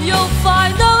you'll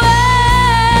find a way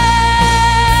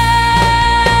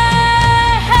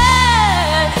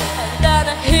and then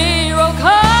a hero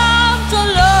comes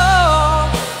along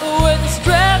with the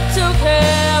strength to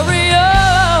carry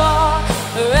on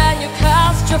and you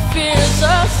cast your fears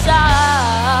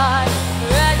aside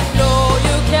and you know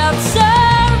you can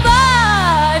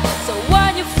survive so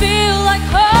when you feel like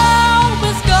hope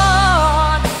is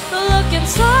gone look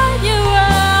inside you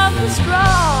and be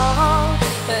strong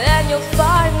and you'll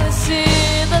finally see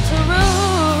the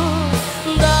truth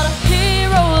that a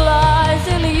hero lies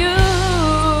in you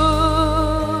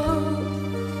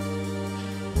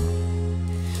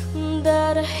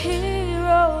that a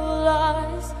hero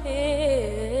lies in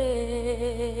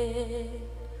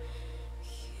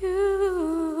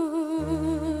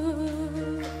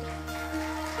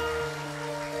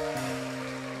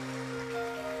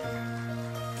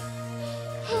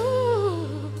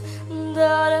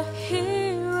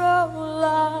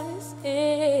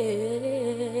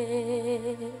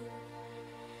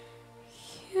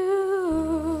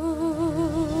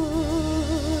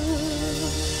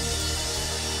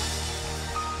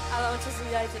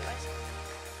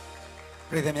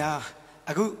ပြည်သူများ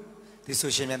အခုဒီ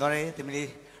ဆိုရှင်မြန်သွားတယ်တမီလေး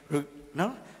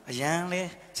နော်အရန်လဲ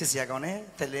ချစ်စရာကောင်းတယ်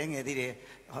တက်လဲငယ်သေးတယ်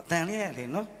တန်လေးရလေ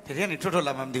နော်ဒီထဲကနေထွက်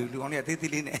လာမှမသိဘူးလူကောင်းလေးသေး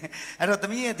သေးလေးနဲ့အဲ့တော့တ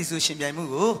မီရဲ့ဒီဆိုရှင်ပြိုင်မှု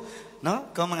ကိုနော်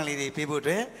ကောင်းမင်္ဂလေးတွေပေးဖို့အ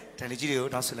တွက်တန်လေးကြီးတွေကို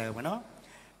တောင်းဆိုလိုက်အောင်နော်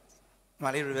ညီမ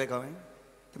လေးရိုဘက်ကောင်းမယ်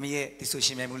တမီရဲ့ဒီဆို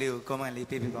ရှင်ပြိုင်မှုလေးကိုကောင်းမင်္ဂလေး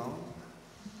ပေးပြပါဦး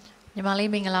ညီမ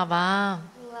လေးမင်္ဂလာပါ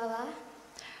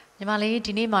ညီမလေး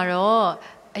ဒီနေ့မှာတော့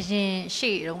အရင်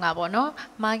ရှေ့တုန်းကပေါ့နော်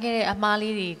မှားခဲ့တဲ့အမှား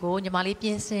လေးတွေကိုညီမလေးပြ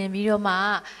င်ဆင်ပြီးတော့မှ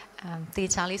တေ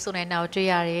ချာလေးဆိုနေတာကိုတွေ့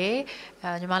ရတယ်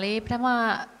ညီမလေးပထမ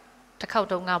တစ်ခေါက်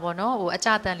တုန်းကပေါ့နော်ဟိုအကြ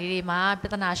တန်လေးတွေမှာပြ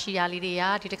ဿနာရှိရလေးတွေက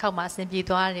ဒီတစ်ခေါက်မှာအဆင်ပြေ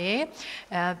သွားတယ်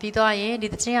ပြီးသွားရင်ဒီ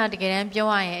သချင်းကတကယ်တမ်းပြော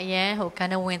ရရင်အရင်ဟိုကန်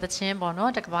နဝင်သချင်းပေါ့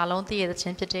နော်တစ်ကမ္ဘာလုံးသိရသချ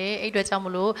င်းဖြစ်တယ်အဲ့အတွက်ကြောင့်မ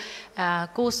လို့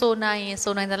ကိုဆိုနိုင်ရင်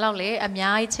ဆိုနိုင်တဲ့လောက်လေအ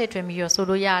များကြီးချဲ့ထွင်ပြီးတော့ဆို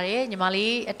လို့ရတယ်ညီမ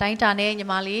လေးအတိုင်းတာနဲ့ညီ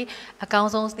မလေးအကော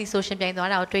င်းဆုံးသီဆိုရှင်ပြိုင်သွား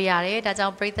တာကိုတွေ့ရတယ်ဒါကြော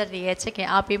င့်ပရိသတ်တွေရဲ့ချစ်ခင်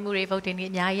အားပေးမှုတွေဗုဒ္ဓနေ့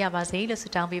အများကြီးရပါစေလို့ဆု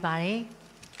တောင်းပေးပါတယ်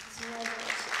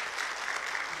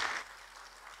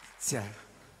ဆရာ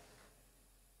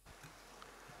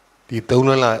ဒီ3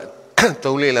လ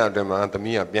အတွင်းမှာသ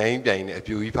မီးကပြိုင်နေအ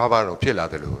ပြူကြီးဖားတော့ဖြစ်လာ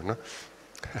တယ်လို့နော်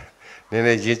နည်းန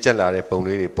ည်းရင့်ကျက်လာတဲ့ပုံ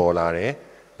လေးတွေပေါ်လာတယ်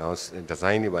နောက်ဒီ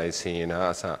ဇိုင်းတွေပါဆင်ရင်တာ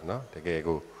အစနော်တကယ်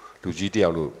ကိုလူကြီးတယော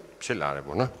က်လို့ဖြစ်လာတယ်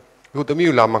ပေါ့နော်အခုသမီး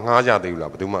ကိုလာမငှားကြသေးဘူး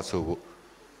လားဘယ်သူမှဆိုဖို့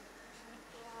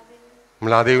မ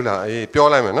လာသေးဘူးလားအေးပြော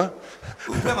လိုက်မယ်နော်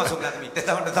ဥပမာဆိုပြသမီး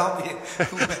တောင်းပြီး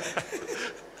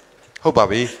ဟုတ်ပါ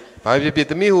ပြီဘာဖြစ်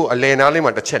သမီးဟိုအလယ်နားလေး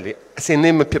မှာတစ်ချက်လေးအစင်း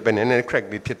လေးမဖြစ်ပဲနည်းနည်း crack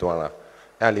လေးဖြစ်သွားတာ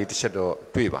အဲ့လေးတစ်ချက်တော့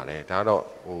တွေ့ပါတယ်ဒါတော့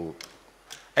ဟို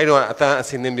အဲ့တော့အတန်းအ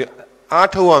စင်းလေးအား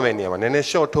ထုတ်ရမယ့်နေရာမှာနည်းနည်း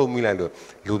short ထုတ်မိလိုက်လို့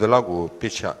လူတလောက်ကို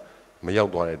pitch မရော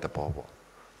က်သွားတဲ့သဘောပေါ့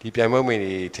ဒီပြိုင်ပွဲမိ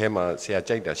တွေအဲမှာဆရာ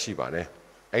ကြိုက်တာရှိပါတယ်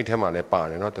အဲ့ထဲမှာလည်းပါ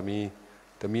တယ်နော်သမီး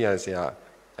ကဆရာ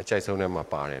အကြိုက်ဆုံးထဲမှာ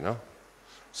ပါတယ်နော်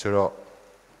ဆိုတော့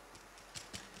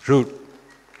Root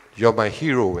you're my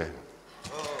hero ပဲ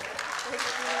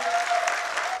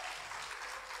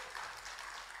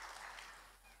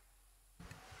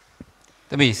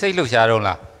သမီးစိတ်လှုပ်ရှားတော့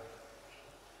လား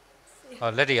ဟော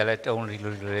လက်တွေကလည်းတုံလူ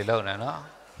လောက်နေနော်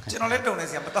ကျွန်တော်လည်းတုံနေ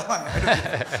ဆရာမတော်ပါနဲ့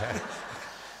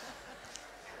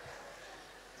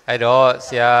အဲ့တော့ဆ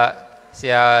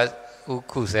ရာဦး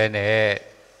ခုစဲနဲ့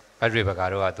ဘတ်ရီဘကာ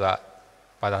တော့ကသူက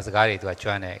ဘာသာစကားတွေသူကကျွ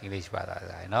မ်းတယ်အင်္ဂလိပ်ဘာသာစ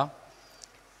ကားနော်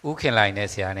ဦးခင်လိုက်နဲ့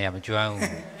ဆရာနဲ့ကမကျွမ်းဘူး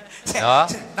နော်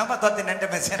နောက်မှတော့တင်နေတ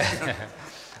ယ်ဆရာ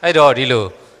အဲ့တော့ဒီလို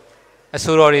အ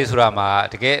ဆိုတော်တွေဆိုတာမှာ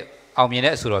တကယ်အောင်မြင်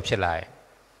တဲ့အဆိုတော်ဖြစ်လာတယ်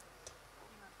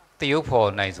တရုပ်ဖော်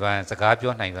နိုင်စွမ်းစကား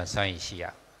ပြောနိုင်စွမ်းစွမ်းရည်ရှိရ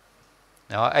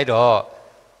နော်အဲ့တော့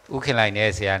ဥခင်လိုက်နဲ့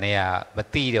ဆရာနဲ့ကမ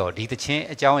သိတော့ဒီတချင်း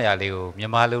အကြောင်းအရာလေးကိုမြ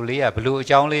န်မာလူလေးကဘလို့အ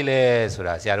ကြောင်းလေးလဲဆို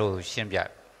တာဆရာတို့ရှင်းပြ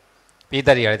ပြည်သ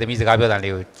က်တွေကလည်းသမီးစကားပြောတာ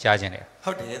လေးကိုကြားခြင်းတယ်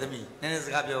ဟုတ်တယ်သမီးနည်းနည်းစ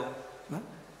ကားပြောနော်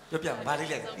ပြောပြဘာလေး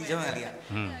လဲဒီကျောင်းကလေးက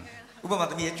ဥပမာ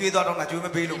သမီးကျွေးသွားတော့ငါကျွေးမ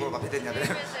ပေးလို့ပေါ့ဘာဖြစ်တယ်ညာတယ်10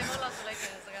ခုလောက်ဆိုလိုက်တယ်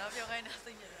စကားပြောခိုင်းတာ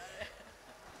စိတ်ညစ်ရတ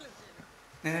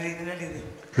ယ်နည်းနည်းလေး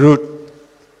root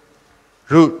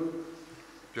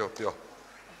ပြော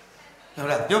ဟုတ်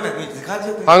လားပြောမယ်စကား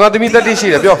ပြောဟာငါသမီးတက်တိရှိ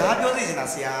တယ်ပြောစကားပြောစီနေတာ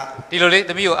ဆရာဒီလိုလေး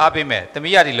သမီးကိုအားပေးမယ်သ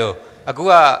မီးကဒီလိုအခု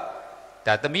က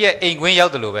ဒါသမီးရဲ့အိမ်ခွင်းရော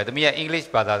က်တယ်လို့ပဲသမီးရဲ့ English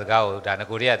ဘာသာစကားကိုဒါင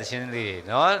ကိုတွေကသချင်းလေးတွေ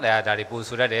နော်ဒါတွေပို့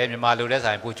ဆိုတတ်တယ်မြန်မာလိုတဲ့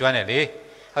ဆိုင်ပို့ကျွမ်းတယ်လေ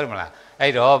ဟုတ်တယ်မလား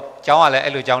အဲ့တော့ကျောင်းကလည်း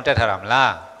အဲ့လိုကျောင်းတက်ထားတာမ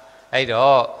လားအဲ့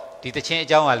တော့ဒီသချင်းအ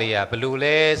ကြောင်းအလေးကဘလို့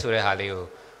လဲဆိုတဲ့ဟာလေးကို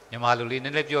မြန်မာလိုလေးန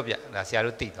ည်းနည်းပြောပြဒါဆရာ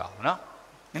တို့သိသွားအောင်နော်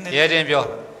ရဲတင်ပြော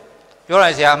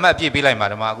လိုက်ဆရာအမှတ်ပြည့်ပေးလိုက်ပါ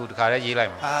ဓမ္မအခုတခါတည်းရေးလိုက်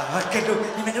ပါဟာကဲလို့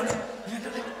ဒီနေ့တော့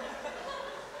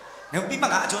နေပြီးမှ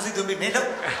ငါအကျိုးစိတ်သူမေးလို့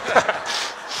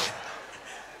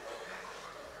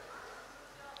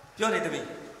ပြောနေတယ်နည်း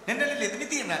နည်းလေးတမိ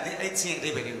တည်မှာအဲ့ချင်း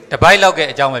လေးပဲလေးတပိုက်လောက်က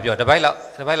အကြောင်းပဲပြောတပိုက်လောက်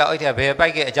အဲ့ထက်ဘယ်ပို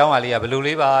က်ကအကြောင်းအလေးကဘယ်လို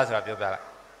လေးပါဆိုတာပြောပြလိုက်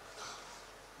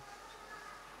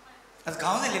အဲ့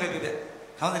ခေါင်းစဉ်လေးပဲပြောပြ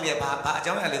ခေါင်းစဉ်လေးကဘာအ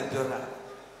ကြောင်းအရာလေးကိုပြောတာ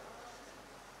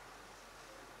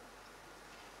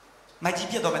မိုက်ကြီး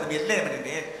ပြတ်တော့မယ်တမီးလဲ့မနေ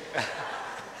နဲ့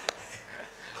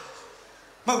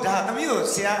မဟုတ်တာတမီးကို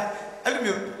ဆရာအဲ့လို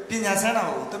မျိုးပညာဆန်းတာ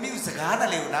ကိုတမီးကိုစကားတ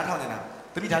လေးကိုနားထောင်နေတာ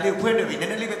တမီးဒါလေးကိုဖွင့်နေပြီနည်း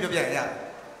နည်းလေးပဲပြောပြရအောင်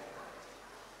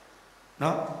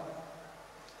နော်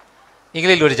အင်္ဂ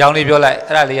လိပ်လိုတစ်ကြောင်းလေးပြောလိုက်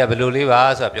အဲ့ဒါလေးကဘယ်လိုလေးပါ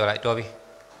ဆိုတာပြောလိုက်တော်ပြီ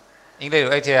အင်္ဂလိပ်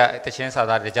လိုအဲ့ထက်ကတချင်းစာ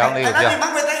သားတစ်ကြောင်းလေးကိုပြော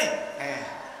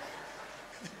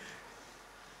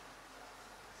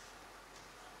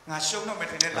ငါရှုံးတော့မ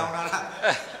ထင်နဲ့လောင်းလာလား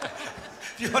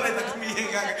ပြောလိုက်တဲ့သမီး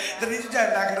ကတတိယကြ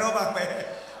လာကြတော့ပါမယ်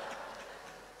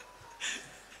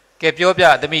ကဲပြောပြ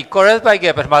သမီး chorus bike က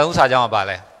ပထမဆုံးစာကြောင်းကပါ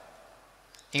လဲ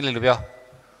အင်္ဂလိပ်လိုပြော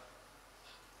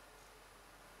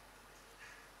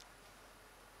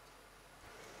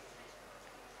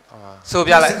ဆို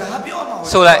ပြလိုက်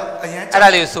ဆိုလိုက်အဲ့ဒါ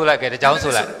လေးကိုဆိုလိုက်ကဲတကြောင်း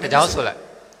ဆိုလိုက်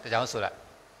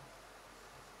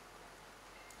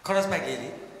chorus bike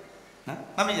လေး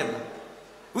မမေ့ရမလား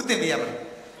ဦးတင်မေးရမလား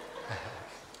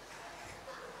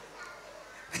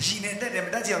ရှင်နေတဲ့တယ်မ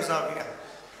တတ်ချင်အောင်စားပြီလား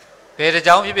ဘယ်တစ်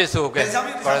ကြောင်းဖြစ်ဆိုကဲ ဘယ်ကြောင်း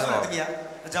ဖြစ်ဆိုတမီး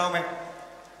အကြောင်းပဲ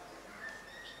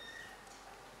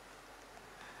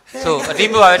ဆိုအတိ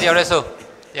မပါပဲတယောက်လဲဆို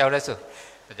တယောက်လဲဆို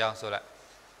တစ်ကြောင်းဆိုလိုက်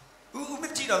ဦးမ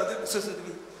ကြည့်တော့ဆို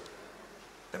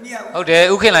တမီးဟုတ်တယ်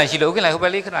ဥခင်လိုင်ရှိလို့ဥခင်လိုင်ဟိုဘ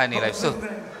က်လေးခဏနေလိုက်ဆို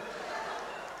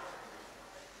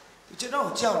ကျွန်တော်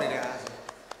ကြောက်နေတယ်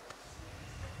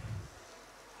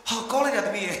ဟာကောင်းလိုက်တာတ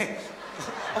မီးရဲ့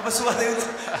အမဆိုးတယ်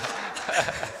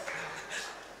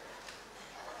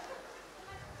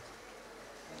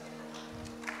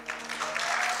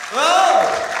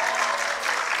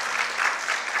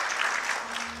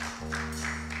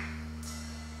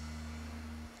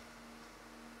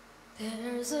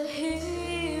There's a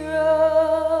hero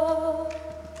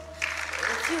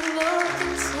if you look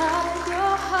inside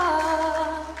your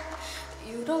heart.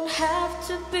 You don't have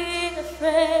to be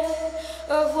afraid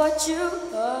of what you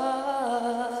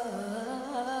are.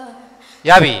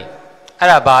 ရပြီအဲ့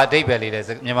ဒါဘာအဓိပ္ပာယ်လေးလဲ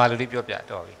မြန်မာလူလေးပြောပြ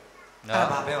တော့ပြီနော်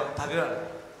ဘာပြောလဲ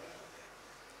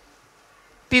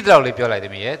တိတော့လေးပြောလိုက်သ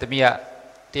မီးရဲ့သမီးက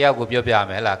တယောက်ကိုပြောပြရ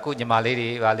မယ်ဟလားကိုညီမလေးတွေ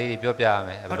ဗာလေးတွေပြောပြရမ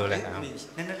ယ်ဘယ်လိုလဲနည်းန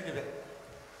ည်းလေးပြောပြ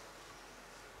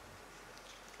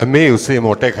အမေကိုစေ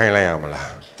မော်တက်ခိုင်းလိုက်ရမလား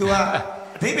तू က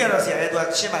အဓိပ္ပာယ်တော့ဆရာရဲ့ तू က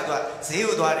ရှင်းပါ तू ကဈေး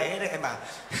ကိုသွားတယ်တဲ့အဲ့မှာ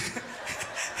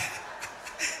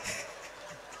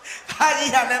ဟာ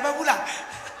ကြီးရတယ်မဟုတ်လား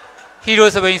ဟီရို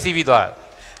စပိန်စီးပြီးသွားတယ်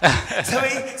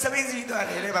စပိန်စီးသွား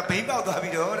တယ်တဲ့မှာဘိန်းပေါက်သွား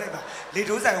ပြီးတော့တဲ့မှာလေ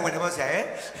တိုးဆိုင်ဝင်တယ်ပေါ့ဆရာရဲ့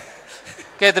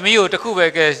ကဲသမီးကိုတခုပဲ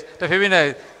ကဲတဖြည်းဖြည်းနဲ့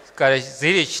ကဲ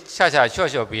ဈေးတွေချချချော့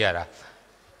ချော့ပေးရတာ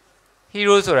ဟီ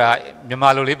ရိုဆိုတာမြန်မာ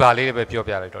လူလေးဗာလေးတွေပဲပြော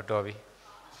ပြလိုက်တော့တော်ပြီ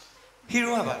ဟီ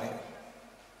ရိုကဗာလေ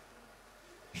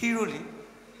ဟီရိုလေ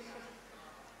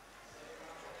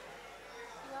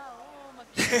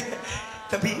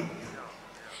တပီ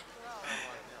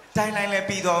တိုင်းလိုက်လဲ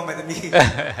ပြီးတော့မယ်သမီး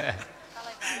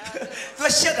သူ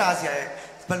ရှက်တာဆရာ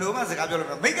ဘလို့မှစကားပြောလို့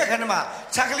မိတ်ကခန်းထဲမှာ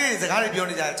ခြားကလေးတွေစကားတွေပြော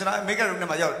နေကြတယ်ကျွန်တော်မိတ်ကရုံထဲ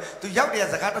မှာရောက်သူရောက်တယ်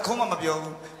စကားတစ်ခုမှမပြော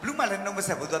ဘူးဘလူးမှလည်းနှုတ်မဆ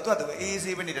က်ဘူးသူကအေး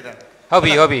ဆေးပဲနေတယ်ဟုတ်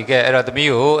ပြီကဲအဲ့တော့သမီး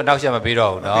ကိုအနောက်ရှက်မပေး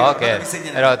တော့ဘူးเนาะကဲ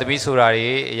အဲ့တော့သမီးဆိုတာတွေ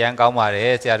အရန်ကောင်းပါတ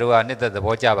ယ်ဆရာတို့ကနှစ်သက်သ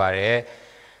ဘောကျပါတယ်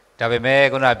ဒါပေမဲ့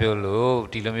ခုနပြောလို့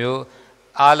ဒီလိုမျိုး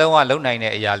အားလုံးကလုံနိုင်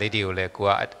တဲ့အရာလေးတွေကိုလည်းကို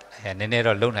ကနည်းနည်း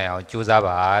တော့လုံနိုင်အောင်ကြိုးစား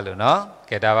ပါလို့เนาะ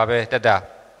ကဲဒါပါပဲတက်တာ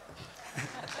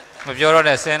မပြောတော့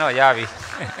နဲ့ဆင်းတော့ရပြီ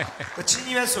ကိုချင်း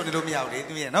ကြီးပဲဆိုနေလို့မရဘူးလေ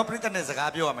သူရဲ့เนาะပြိတ္တနဲ့စ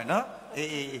ကားပြောရမယ်เนาะ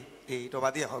အေးတော်ပါ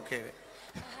သေးဟုတ်ကဲ့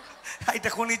အဲ့တ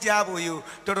ခွန်းလေးကြားဖို့ယူ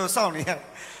တော်တော်စောင့်နေရ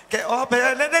ကဲအော်ဘယ်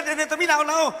နဲ့သမီးလော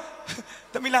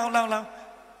င်း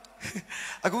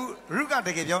အခုရုကတ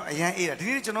ကယ်ပြောအရန်အေးတာဒီ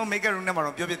နေ့ကျွန်တော် maker room နဲ့မှာ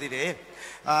တော့ပြောပြသေးတယ်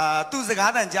သူ့စ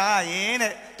ကားတန်ကြားရင်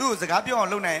တဲ့သူ့ကိုစကားပြောအော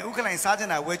င်လုပ်နိုင်ဥက္ကလိုင်စားချင်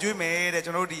တာဝယ်ကျွေးမယ်တဲ့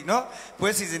ကျွန်တော်တို့ဒီเนาะပွဲ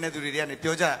စီစဉ်တဲ့သူတွေကနေ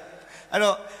ပြောကြအဲ့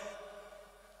တော့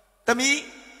သမီး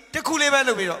တခုလေးပဲ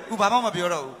လုပ်ပြီးတော့ဥဘာမှမပြော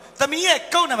တော့ဘူးသမီးရဲ့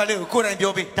ကုတ်နံပါတ်လေးကိုကိုယ်တိုင်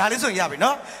ပြောပေးဒါလေးဆိုရင်ရပြီเน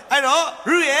าะအဲ့တော့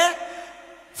ရုရဲ့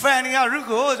fan ကရု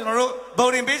ကိုကျွန်တော်တို့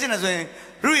voting ပေးချင်တယ်ဆိုရင်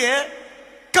ရုရဲ့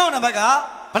ကုတ်နံပါတ်က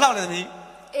ဘယ်လောက်လဲသမီး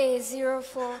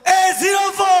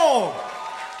A04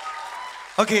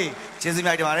 Okay ကျေးဇူး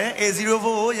များတင်ပါတယ် A04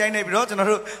 ကိုရိုက်နေပြီးတော့ကျွန်တော်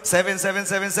တို့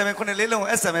7777ခုနှစ်လေးလုံးကို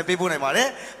SMS ပေးပို့နိုင်ပါတယ်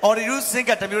Audio sync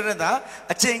ကတမျိုးနဲ့သာ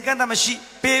အချိန်ကန့်သတ်မရှိ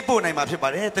ပေးပို့နိုင်မှာဖြစ်ပါ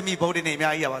တယ်သမီးဘုတ်တွေနေအ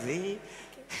များကြီးရပါစေ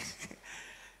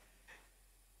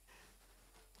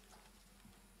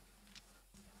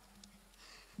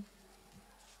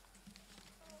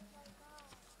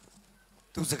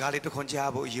သူစကားလေးတစ်ခွန်ကြား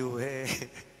ဖို့ယူဟဲ့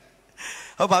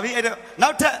ဟုတ်ပါပြီအဲ့တော့နော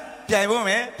က်ထပ်ပြိုင်ဖို့မ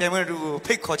ယ်ပြိုင်ပွဲတူကို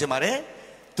ဖိတ်ခေါ်ချင်ပါတယ်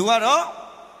သူကတော့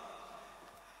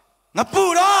ငပူ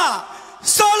တော့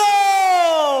ဆိုလို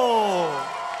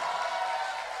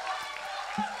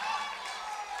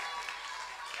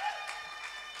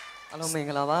အားလုံးမင်္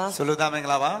ဂလာပါဆိုလိုသားမင်္ဂ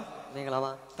လာပါမင်္ဂလာ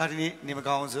ပါဒါဒီနေ့နေမ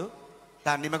ကောင်းဆို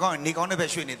ဒါနေမကောင်းနေကောင်းတဲ့ဘ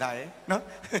က်ရွှေ့နေတာရယ်နော်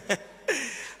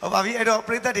ဟုတ်ပါပြီအဲ့တော့ပ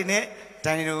ရိသတ်တွေနဲ့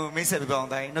ဒိုင်နိုမိတ်ဆက်ပြပါအော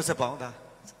င်တိုင်းနှုတ်ဆက်ပါအောင်ဒါ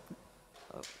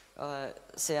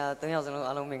ဆရာ၃ယောက်စလုံး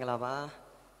အားလုံးမင်္ဂလာပါ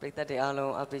ပရိသတ်တွေအား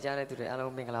လုံးအပေးကြတဲ့သူတွေအား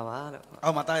လုံးမင်္ဂလာပါလို့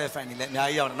အော်မှာတားရဲ့ fan တွေလည်းအများ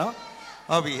ကြီးရောက်နေနော်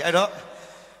ဟုတ်ပြီအဲ့တော့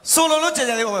ဆိုလိုလို့ကြ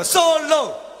ကြလေးပေါ့ဆိုလို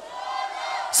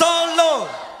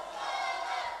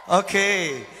โอเค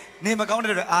နေမကောင်း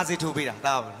တဲ့တွေအားစိတ်ထိုးပေးတာ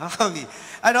ဒါပါဟုတ်ပြီ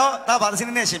အဲ့တော့ဒါပါသစင်း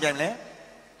နဲ့ရှင်ပြိုင်လဲ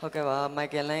ဟုတ်ကဲ့ပါမို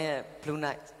က်ကယ်လန်ရဲ့ Blue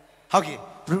Night ဟုတ်ကဲ့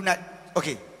Blue Night โอเค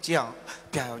ကြည့်အောင်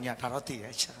ပြအောင်ညဒါတော့သိတ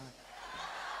ယ်ချာ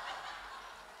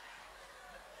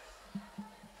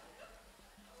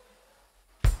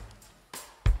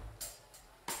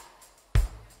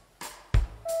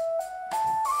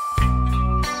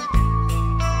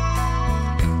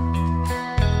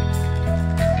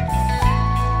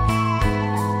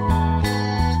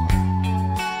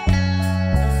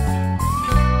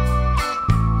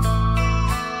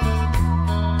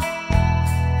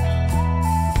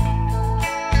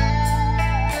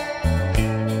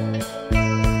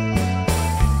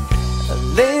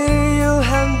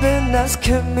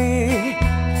asking me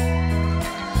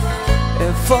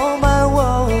if all my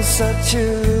walls are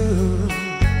true.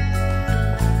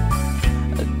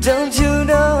 Don't you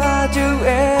know I'd do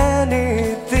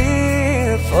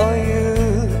anything for you?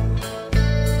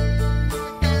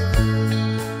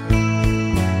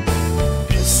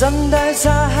 Some days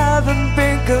I haven't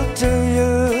been good to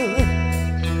you.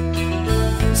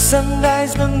 Some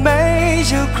days I made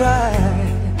you cry.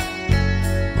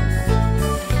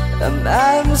 And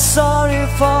I'm sorry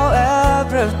for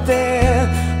everything,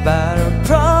 but I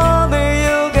promise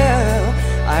you, girl,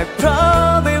 I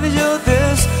promise you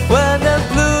this. When the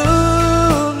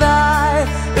blue night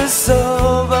is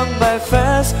over my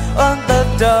face, on the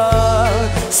dark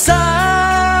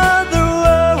side the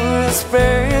world is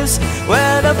space.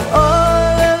 When I'm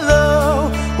all alone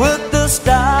with the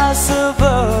stars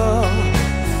above,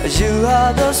 you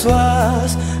are those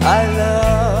ones I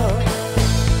love.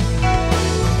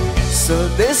 So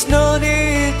there's no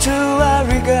need to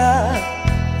worry, girl.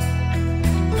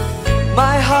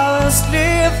 My heart's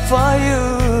live for you.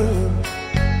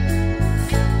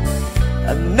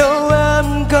 I know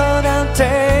I'm gonna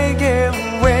take it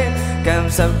away,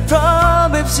 'cause I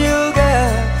promise you,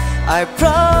 girl, I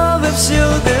promise you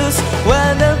this.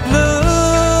 When the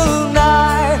blue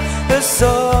night is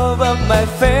over my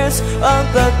face, on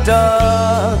the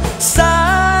dark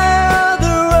side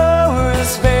the road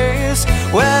is face.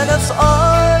 When I'm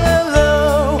all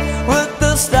alone with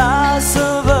the stars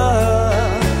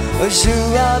above, you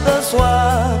are the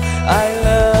one I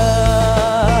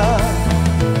love.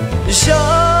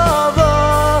 Your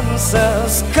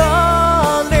voices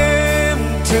calling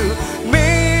to me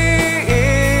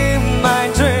in my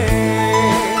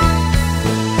dream.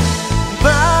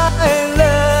 My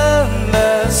love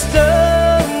is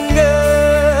stronger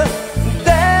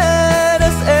than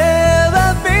it's ever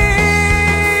been.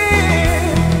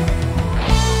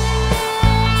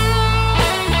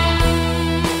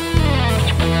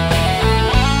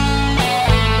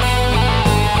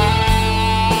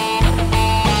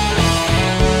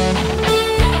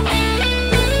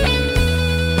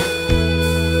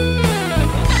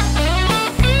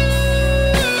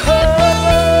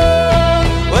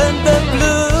 When the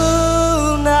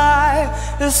blue night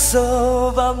is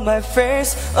over my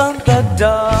face, on the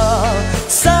dark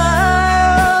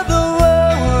side the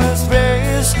world is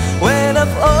space. When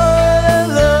I'm all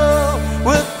alone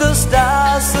with the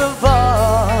stars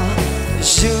above,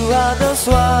 you are the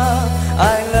one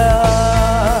I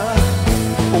love.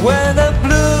 When the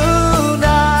blue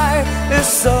night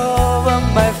is over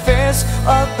my face,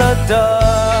 on the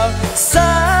dark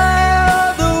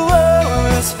side the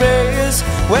world is space.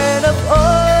 When I'm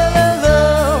all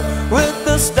alone with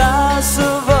the stars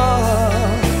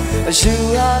above, you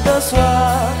are the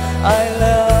one I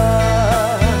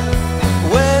love.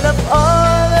 When I'm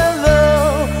all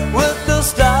alone with the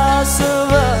stars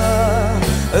above,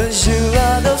 you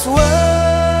are the one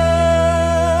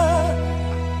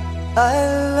I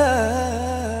love.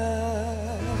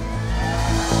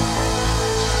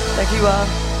 Thank you all.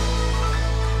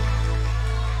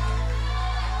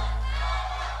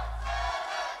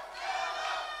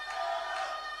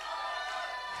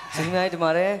 Sing night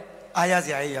tomorrow. အားရစ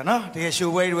ရာကြီးရနော်တကယ်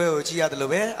ရှိုးပွဲတွေကိုကြည့်ရတယ်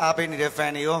လို့ပဲအားပေးနေတဲ့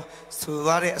fan တွေရောဆို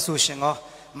သွားတဲ့အဆိုရှင်ရော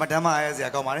မတမ်းမအားရစရာ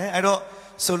ကောင်းပါတယ်အဲ့တော့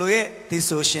ဆိုလိုရဲ့ဒီ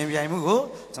ဆိုရှင်ပြိုင်မှုကို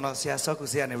ကျွန်တော်ဆရာဆော့ကူ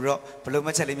ဆရာနေပြီးတော့ဘယ်လိုမှ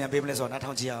တ်ချက်လေးများပေးမလဲဆိုတော့နား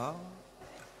ထောင်ကြည့်အောင်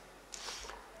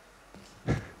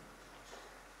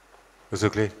ဘယ်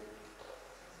လိုက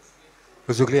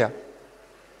လေးอ่ะ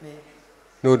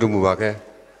နို့တူမူပါခဲ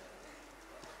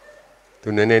သူ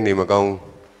နည်းနည်းနေမကောင်း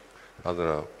အဲ့ဒါ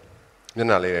တော့မျက်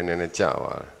နှာလေးလည်းနည်းနည်းကြာ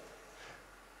သွားတယ်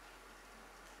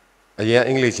အရင်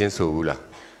အင်္ဂလိပ်ချင်းဆိုဘူးလား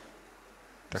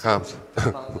တခါ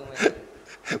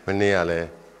မနေ့ကလည်း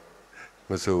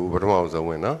မဆိုဘူးပထမဆုံး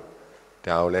ဝင်နော်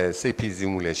ဒါကိုလည်းစိတ်ဖိစီး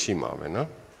မှုလည်းရှိမှာပဲနော်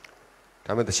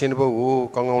ဒါပေမဲ့တခြင်းတစ်ပုဒ်ကို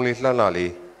ကောင်းကောင်းလေးလှလှ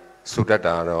လေးဆိုတတ်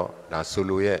တာတော့ဒါဆို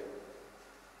လိုရဲ့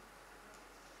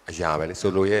အရာပဲလေ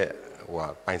ဆိုလိုရဲ့ဟို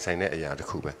ပိုင်ဆိုင်တဲ့အရာတစ်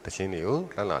ခုပဲတခြင်းတွေကို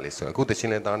လှလှလေးဆိုအခုတခြ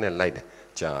င်းလည်းသားနဲ့လိုက်တယ်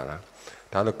ကြာတာ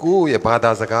ဒါတော့ကိုယ့်ရဲ့ဘာ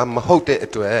သာစကားမဟုတ်တဲ့အ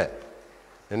တွက်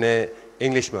နည်းနည်းအ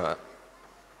င်္ဂလိပ်မှာ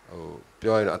ဟို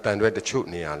ပြောရင်တော့အတန်တွဲတချို့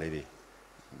နေရာလေး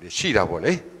တွေရှိတာပေါ့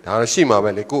လေဒါတော့ရှိမှာပဲ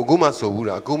လေကိုအခုမှဆိုဘူး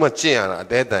လားအခုမှကျင့်ရတာအ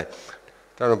သေးအတန်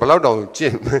ဒါတော့ဘယ်လောက်တောင်ကျ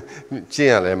င့်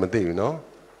ရလဲမသိဘူးနော်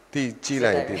တီးကြည့်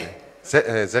လိုက်ရင်သိတယ်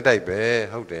ဇက်တိုက်ပဲ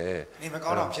ဟုတ်တယ်နေမကော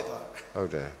င်းတော့ဖြစ်သွားဟု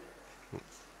တ်တယ်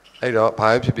အဲ့တော့ဘာ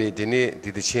ဖြစ်ဖြစ်ဒီနေ့ဒီ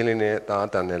တချင်းလေးနဲ့တာအ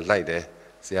တန်နဲ့လိုက်တယ်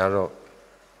ဆရာတော့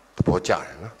သဘောကျတ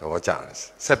ယ်နော်သဘောကျတယ်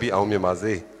ဆက်ပြီးအောင်မြင်ပါ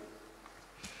စေ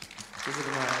ကျေးဇူးတ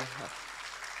င်ပါတယ်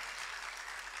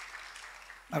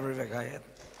အဘရိဗကရဲ့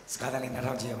စကားလေးနား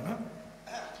ထောင်ကြည့်အောင်နော်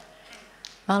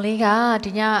မောင်လေးက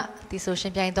ဒီညတီဆိုရှ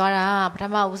င်ပြိုင်သွားတာပထ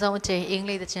မဦးဆုံးအချိန်အင်္ဂ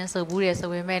လိပ်သချင်းဆိုဘူးတယ်ဆို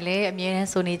ပေမဲ့လည်းအမြဲတ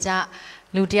မ်းဆိုနေကြ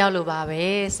လူတယောက်လိုပါပဲ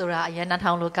ဆိုတာအရင်နှ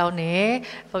ထောင်လိုကောင်းနေ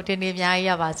ဖုတ်တင်နေအများကြီး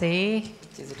ရပါစေ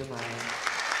ကျေးဇူးတင်ပါတယ်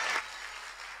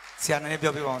ဆရာနည်း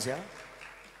ပြောပြပါအောင်ဆရာ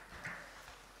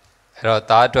အဲ့တော့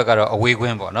သားအတွက်ကတော့အဝေးခွ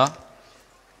င်းပေါ့နော်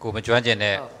ကိုမကျွမ်းကျင်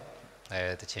တဲ့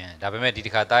တခြင်းဒါပေမဲ့ဒီတ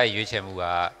စ်ခါသားရဲ့ရွေးချယ်မှုက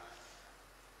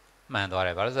မှန်သွားတ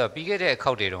ယ်ဘာလို့ဆိုတော့ပြီးခဲ့တဲ့အ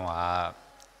ခောက်တွေတုန်းက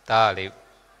သားကလေ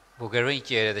ဘူဂရီ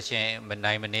ကျဲတဲ့တခြင်းမ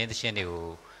နိုင်မနှင်းတခြင်းတွေကို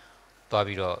သွား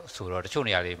ပြီးတော့ဆိုတော့တချို့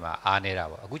နေရာလေးမှာအားနေတာ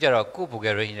ပေါ့အခုကျတော့ကိုဘူဂ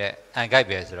ရီနဲ့အန်ဂိုက်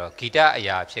ပဲဆိုတော့ဂီတအ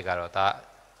ရာဖြစ်ကတော့သား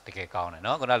တကယ်ကောင်းတယ်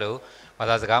နော်ခုနလိုဘာ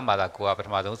သာစကားမှာသာကိုကပထ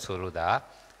မဆုံးဆိုလို့ဒါ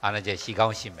အားနည်းချက်ရှိကော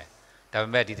င်းရှိမယ်ဒါပေ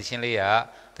မဲ့ဒီတခြင်းလေးက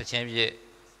တခြင်းပြည့်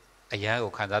အရန်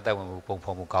ကိုခံစားတတ်ဝင်မှုပုံ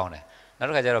ဖော်မှုကောင်းတယ်နောက်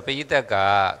တစ်ခါကျတော့ပိဋကက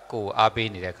ကိုအားပေး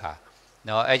နေတဲ့ခါ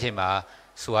နော်အဲ့ချိန်မှာ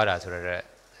စူရတာဆိုတော့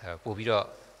ပို့ပြီးတော့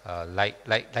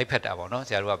လိုက်ဖက်တာပေါ့နော်ဆ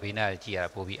ရာတို့ကဘေးနားကြည့်ရတာ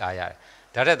ပို့ပြီးအားရတယ်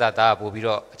ဒါတက်တာပို့ပြီး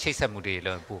တော့အချိတ်ဆက်မှုတွေလ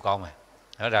ည်းပိုကောင်းမယ်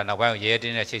နော်ဒါနောက်ပိုင်းရဲရဲတ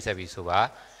င်းနဲ့ချိတ်ဆက်ပြီးဆိုပါ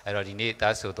အဲ့တော့ဒီနေ့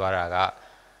သားဆိုသွားတာက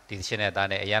ဒီသချင်းနဲ့သား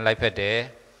နဲ့အရန်လိုက်ဖက်တယ်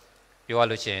ပြောရ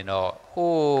လို့ရှိရင်တော့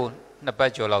ဟိုးနှစ်ပ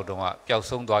တ်ကျော်လောက်တုန်းကပျောက်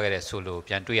ဆုံးသွားခဲ့တဲ့ဆိုလို့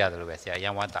ပြန်တွေ့ရတယ်လို့ပဲဆရာအရ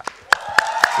န်ဝမ်းသာ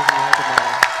ကျေးဇူးများတင်ပါတ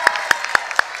ယ်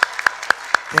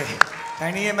တို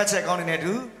င်းနေရဲ့မချက်ကောင်းနေတဲ့အ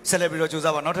တူဆက်လက်ပြီးတော့ကြိုး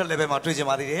စားပါနောက်ထပ် level မှာတွေ့ကြ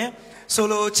ပါသေးတယ်ဆို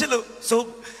လိုချစ်လို့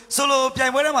ဆိုလိုပြို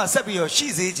င်ပွဲထဲမှာဆက်ပြီးတော့ရှိ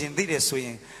စေခြင်းသိတယ်ဆိုရ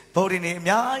င်ဗုဒ္ဓနေအ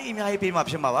များကြီးပေးမှ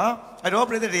ဖြစ်မှာပါအဲ့တော့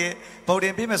ပြည်သက်တွေဗုဒ္ဓ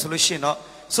ပေးမယ်ဆိုလို့ရှိရင်တော့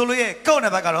ဆိုလိုရဲ့ကောက်နံ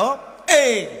ပါတ်ကတော့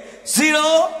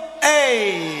A08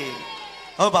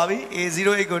ဟုတ်ပါပြီ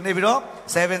A08ကိုနေပြီးတော့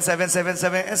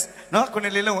7777S เนาะခုနှ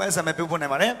စ်လေးလုံးကို SMS ပေးဖို့နို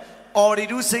င်ပါတယ်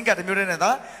Audio sync ကတမျိုးနဲ့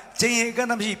သာချိန်ရင်အကန့်အ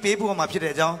သတ်မရှိပေးဖို့မှာဖြစ်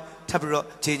တဲ့အကြောင်းထပ်ပြီးတော့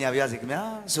ချိန်ညာပြရစီခင်ဗျာ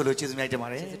ဆိုလို့ကျေးဇူးများတင်ပါ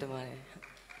တယ်ကျေးဇူးတင်ပါတယ်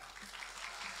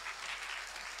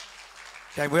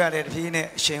ပြိုင်ပွဲရတဲ့တဖြည်းဖြည်းနဲ့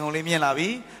ရှင်ဟုံလေးမြင်လာပြီ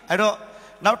အဲ့တော့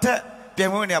နောက်ထပ်ပြို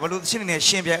င်ပွဲနေရဘလို့ရှင်းနေ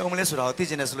ရှင်ပြိုင်အောင်မလဲဆိုတာကိုသိ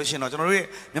ချင်တယ်ဆိုလို့ရှိရင်တော့ကျွန်တော်တို့ရဲ့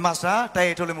မြန်မာစတာတိုက်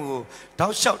ရိုက်ထုတ်လွှင့်မှုကိုတော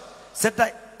က်လျှောက်ဇက်တို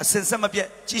က်အစင်ဆက်မပြတ်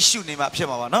ကြည့်ရှုနေမှာဖြစ်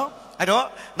မှာပါနော်အဲ့တော့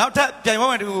နောက်ထပ်ပြိုင်ပွဲ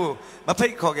ဝင်တူမဖိ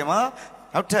တ်ခေါ်ခင်မှာ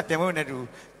နောက်ထပ်ပြိုင်ပွဲဝင်တူ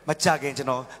မကြခင်ကျွန်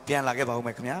တော်ပြန်လာခဲ့ပါဦးမ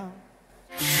ယ်ခင်ဗျာ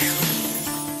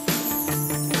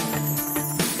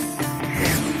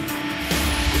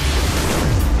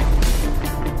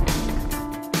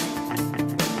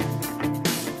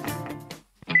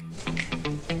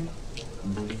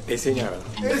အေးစင်းရပါ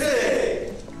အေးစင်း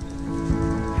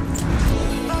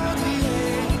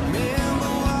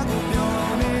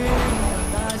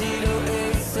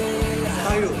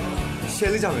ရှ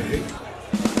ယ်လေးကြမယ်လေ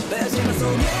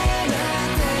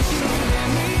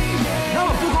နော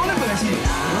က်ပူကောင်းတဲ့ပြန်ရှိ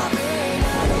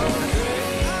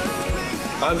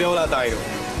ဘာပြောလာတိုင်းတော့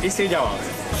အေးစင်းကြပါမယ်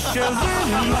ရှယ်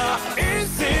လာအေး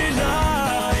စင်းလာ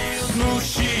လူ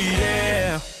ရှိတယ်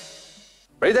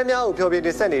ပရိသတ်များကိုဖျော်ဖြေတ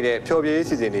င်ဆက်နေတဲ့ဖျော်ဖြေရေး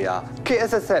စီစဉ်တွေဟာ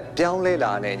KSS ပြောင်းလဲ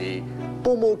လာတဲ့ညီ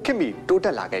ပုံမခင်မီတိုးတ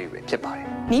က်လာခဲ့ပြီဖြစ်ပါတယ်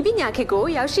နီးပညာခေတ်ကို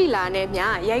ရောက်ရှိလာတဲ့မြ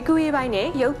ရိုက်ကူးရေးပိုင်းနဲ့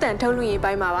ရုပ်သံထုတ်လွှင့်ရေး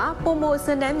ပိုင်းမှာပါပုံမ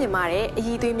စံတန်းမြင်မာတဲ့အ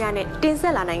ည်သွေးများနဲ့တင်ဆ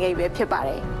က်လာနိုင်ခဲ့ပြီဖြစ်ပါတ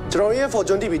ယ်ကျွန်တော်ရဲ့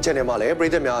Fortune TV Channel မှာလည်းပရိ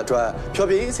သတ်များအတွက်ဖျော်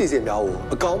ဖြေရေးအစီအစဉ်များကို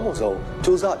အကောင်းဆုံး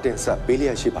စူးစမ်းတင်ဆက်ပေးလျ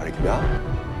က်ရှိပါတယ်ခင်ဗျာ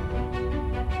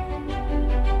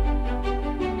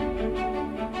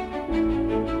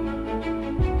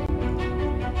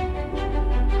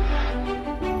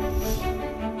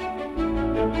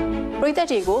ပရိသတ်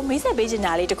တွေကိုမိတ်ဆက်ပေးချင်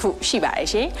တာလေးတစ်ခုရှိပါတယ်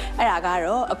ရှင်အဲ့ဒါက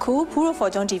တော့အခု Puro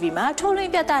Fortune TV မှာထုတ်လွှ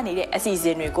င့်ပြသနေတဲ့အစီအစ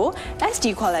ဉ်တွေကို SD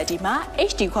quality မှာ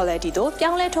HD quality တို့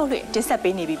ပြောင်းလဲထုတ်လွှင့်တင်ဆက်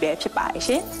ပေးနေပြီပဲဖြစ်ပါတယ်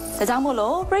ရှင်ဒါကြောင့်မို့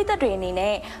လို့ပရိသတ်တွေအနေ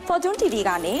နဲ့ Fortune TV က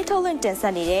နေထုတ်လွှင့်တင်ဆ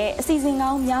က်နေတဲ့အစီအစဉ်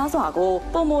ကောင်းများစွာကို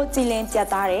ပုံမကြည်လင်ပြ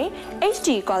သတဲ့ HD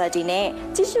quality နဲ့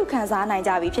ကြည့်ရှုခန်းစားနိုင်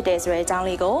ကြပြီဖြစ်တဲ့ဆိုတဲ့အကြောင်း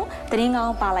လေးကိုသတင်းကော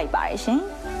င်းပါလိုက်ပါတယ်ရှင်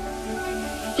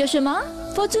ပျော်ရွှင်မှာ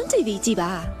Fortune TV ကြည့်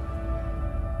ပါ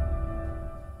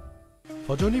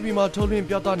Fortune TV မှာထုတ်လွှင့်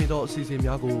ပြသနေသောအစီအစဉ်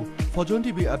များကို Fortune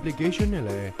TV application နဲ့လ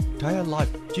ည်း Dial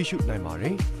Live ကြည့်ရှုနိုင်ပါတ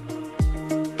ယ်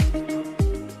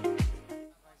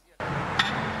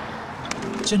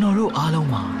ကျွန်တော်တို့အားလုံး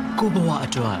မှာကိုယ့်ဘဝအ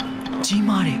တွက်ကြီး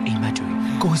မားတဲ့အိမ်မက်တွေ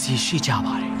ကိုယ်စီရှိကြ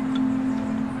ပါတယ်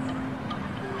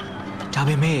ဒါ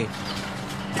ပေမဲ့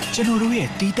ကျွန်တော်တို့ရဲ့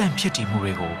တီးတန့်ဖြစ်တည်မှု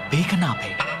တွေကိုဘေးခဏဖ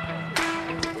ယ်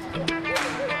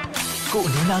ကိုယ်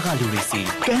အနည်းနာကလူတွေစီ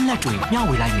ကမ်းလက်တွေမျှ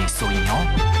ဝေလိုက်မယ်ဆိုရင်ရော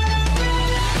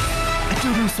အ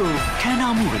တူတူဆိုခမ်း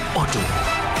နားမှုတွေအော်တို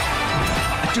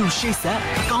အတူရှိဆက်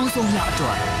အကောင်းဆုံးများအတွ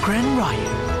က် Grand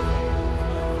Royal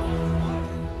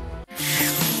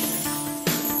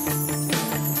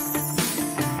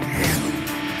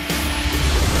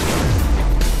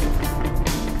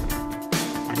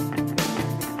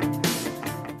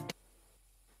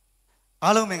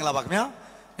အားလုံးမင်္ဂလာပါခင်ဗျာ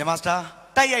မြန်မာစတာ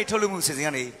တိုက်ရိုက်ထုတ်လွှင့်မှုအစီအစဉ်က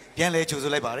နေပြန်လဲကြို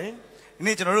ဆိုလိုက်ပါတယ်ဒီ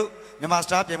နေ့ကျွန်တော်တို့မြန်မာစ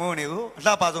တာပြန်ပွဲဝင်တွေကိုအ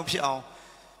လှပဆုံးဖြစ်အောင်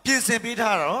ပြင်ဆင်ပေး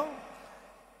ထားတော့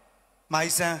မို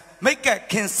င်းဆန်းမိတ်က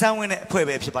ခင်ဆန်းဝင်းနဲ့အဖွဲ့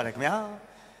ပဲဖြစ်ပါတယ်ခင်ဗျာ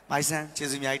မိုင်းဆန်းကျေး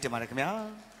ဇူးအများကြီးတင်ပါတယ်ခင်ဗျာ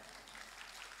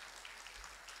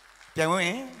ပြန်ဝင်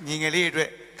ညီငယ်လေးတွေအတွက်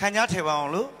ခံကြားထည့်ပါအော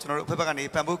င်လို့ကျွန်တော်တို့အဖွဲ့ဘက်ကနေ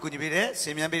ပံ့ပိုးကူညီပေးတဲ့ဆ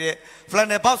င်မြန်းပေးတဲ့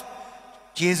Flannel Box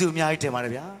ကျေးဇူးအများကြီးတင်ပါတ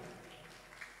ယ်ဗျာ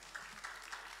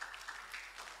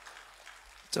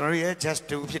ကျွန်တော်ရဲ့ just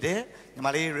 2ဖြစ်တဲ့ညီမ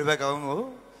လေး Rebecca ကို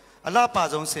အလှပ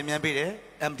ဆုံးဆင်မြန်းပေးတဲ့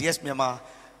MDS မြန်မာ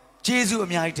ကျေးဇူးအ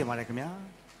များကြီးတင်ပါတယ်ခင်ဗျာ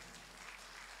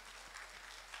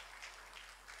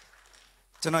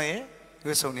ကျွန်တော်ရဲ့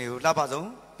ရွေးဆုံတွေကိုလှပဆုံး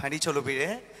ဖန်တီးချုပ်လုပ်ပေး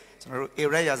တဲ့ကျွန်တော်တို့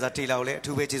Area ရာဇာတေလာကိုလည်းအ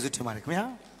ထူးပဲကျေးဇူးတင်ပါတယ်ခင်ဗျာ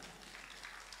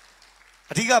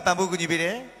အဓိကပံ့ပိုးကူညီပေး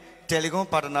တဲ့ Telecom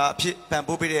Partner အဖြစ်ပံ့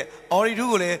ပိုးပေးတဲ့ Oridu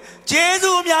ကိုလည်းကျေး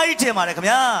ဇူးအများကြီးတင်ပါတယ်ခင်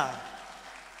ဗျာ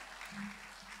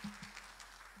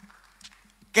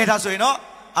ကဲဒါဆိုရင်တော့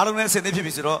အားလုံးလည်းဆင်သင့်ဖြစ်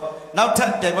ပြီဆိုတော့နောက်ထ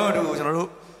ပ်ပြိုင်ပွဲတို့ကိုကျွန်တော်တို့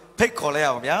ဖိတ်ခေါ်လိုက်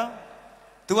အောင်ဗျာ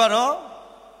သူကတော့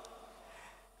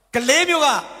ကလေးမျိုးက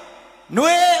ຫ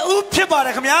ນွေဦးဖြစ်ပါတ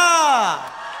ယ်ခင်ဗျာ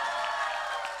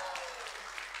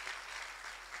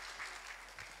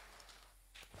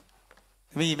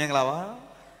မိမင်္ဂလာပါ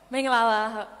မင်္ဂလာပါ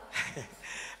ဟုတ်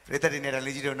ပြည်သက်တွေနဲ့လ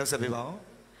ည်းကြီးတို့နှုတ်ဆက်ပေးပါဦး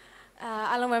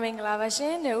အားလုံးပဲမင်္ဂလာပါရှ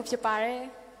င်ຫນွေဦးဖြစ်ပါတယ်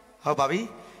ဟုတ်ပါပြီ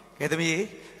ကဲသမီး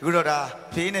အခုတော့ဒါ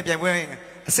ဖေးနဲ့ပြိုင်ပွဲ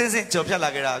အစင်းစင်းကြော်ဖြတ်လာ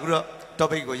ခဲ့တာအခုတော့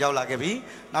topic ကိုရောက်လာခဲ့ပြီ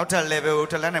နောက်ထပ် level ကို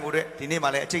ထပ်လန်းနိုင်မှုတွေဒီနေ့မှ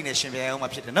လည်းအချိန်နဲ့ရှင်ပြိုင်အောင်မှာ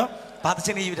ဖြစ်တယ်နော်ဘာတစ်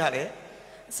ချိန်လေးယူထားလဲ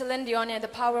Celine Dion နဲ့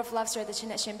The Power of Love ဆိုတဲ့ချင်း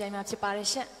နဲ့ရှင်ပြိုင်မှာဖြစ်ပါတယ်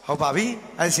ရှင်ဟုတ်ပါပြီ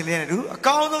အဲဒီရှင်လေးနဲ့တူအ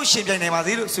ကောင်းဆုံးရှင်ပြိုင်နိုင်ပါ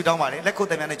စေလို့ဆုတောင်းပါတယ်လက်ခုပ်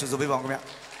တည်းများနဲ့ကြိုဆိုပေးပါအောင်ခင်ဗျာ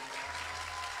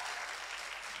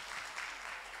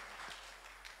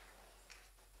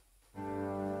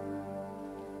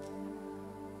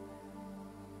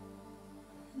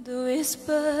The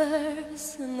whispers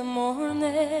in the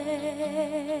morning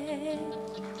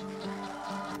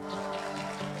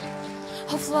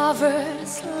of lovers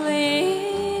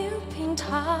sleeping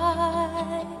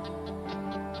tight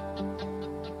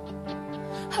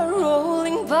are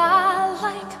rolling by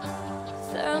like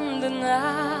thunder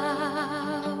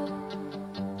now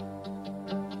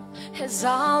as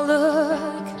I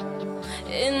look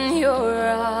in your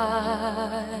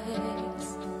eyes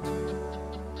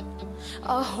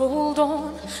I hold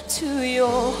on to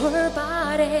your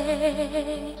body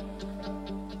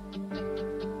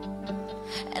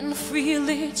and feel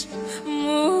each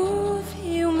move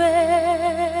you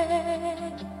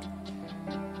make.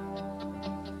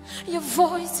 Your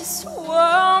voice is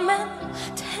warm and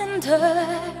tender,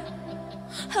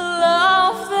 a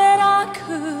love that I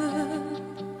could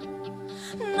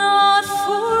not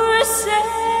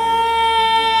forsake.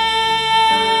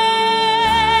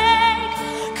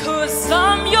 'Cause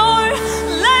I'm your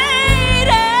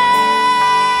lady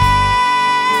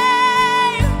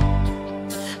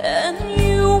and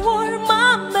you are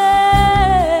my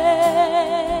man.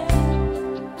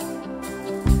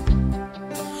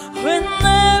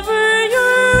 Whenever you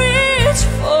reach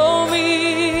for me,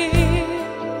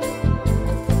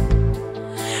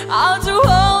 I'll do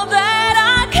all that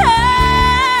I can,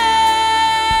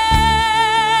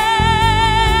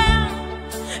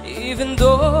 even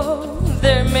though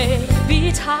there may be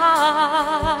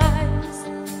times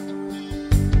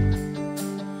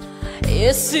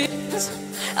it seems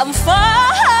I'm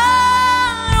far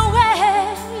away.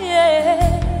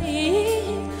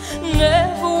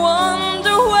 Never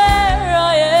wonder where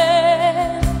I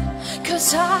am, 'cause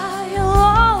I'll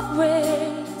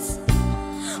always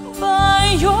by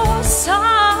your side.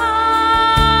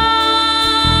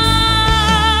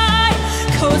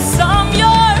 'Cause I'm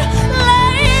your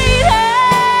lady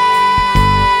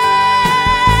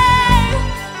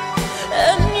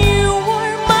and you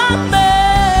are my man.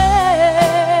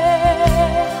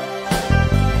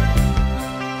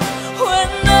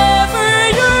 Whenever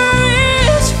you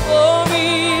reach for me,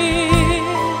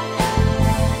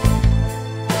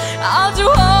 I'll do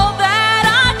all that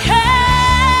I can.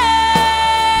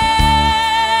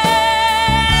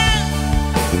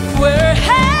 We're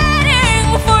heading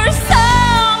for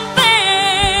something,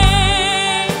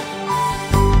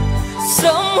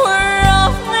 somewhere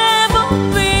I've never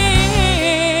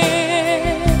been.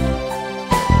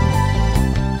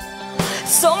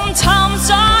 Sometimes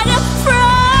I am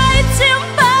frightened,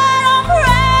 but I'm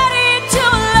ready to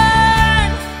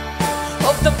learn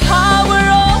of the power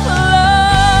of love.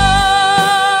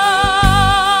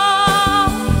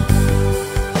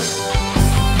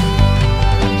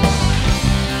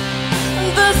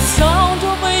 The sound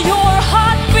of your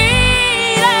heart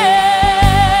beating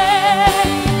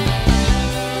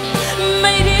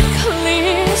made it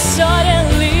clear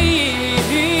suddenly.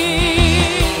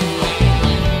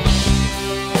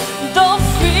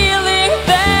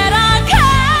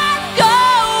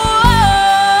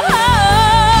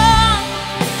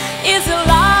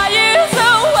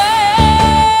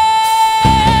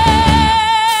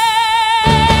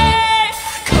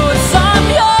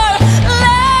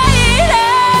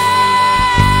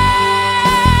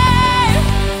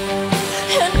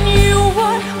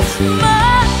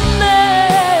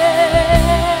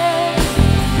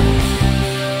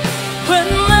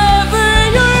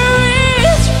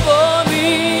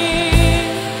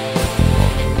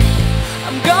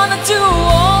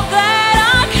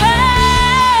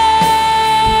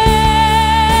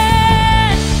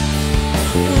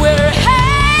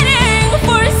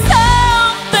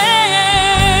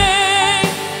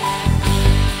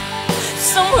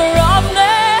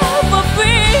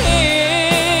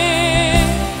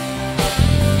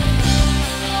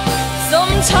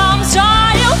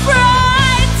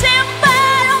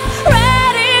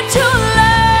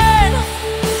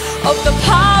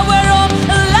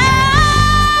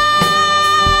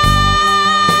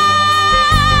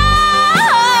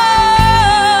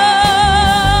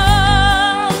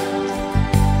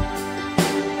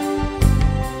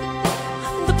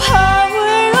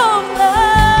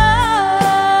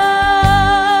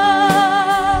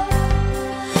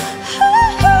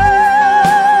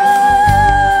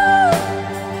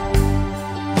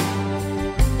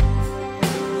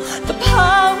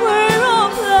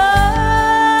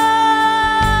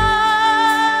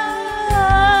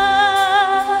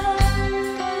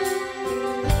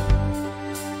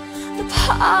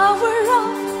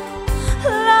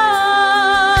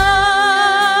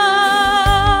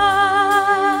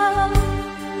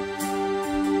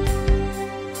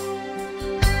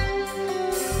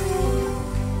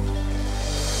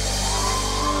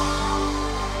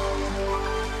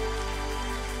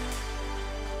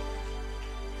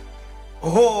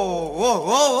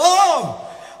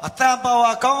 အတန်ပါ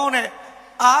ဝါကောင်းတဲ့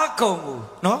အားကုန်ကို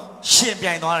နော်ရှင်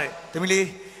ပြိုင်သွားတယ်တမီလေး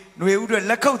ຫນွေဦးတို့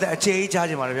လက်ခုပ်တဲ့အခြေအေးချား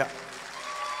ကြပါလေဗျ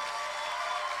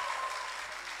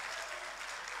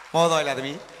မောတော်လာတ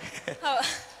မီဟုတ်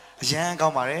အရန်ကော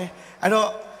င်းပါတယ်အဲ့တော့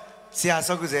ဆရာ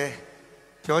စောကုစဲ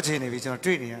ပြောချင်နေပြီကျွန်တော်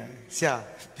တွေ့နေရတယ်ဆရာ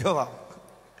ပြောပါ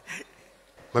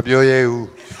မပြောရဲဘူး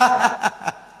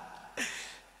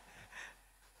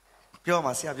ပြော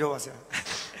ပါဆရာပြောပါဆရာ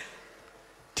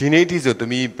ဒီနေ့ဒီဆိုသ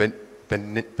မီးဘယ်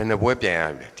နှပွဲပြန်ရ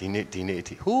မလဲဒီနေ့အ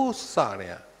ထိဟိုးစနေ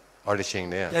ရ audition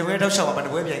နဲ့ပြန်ပွဲတော့ရှောက်ဘယ်နှ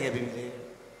ပွဲပြန်ခဲ့ပြီလဲ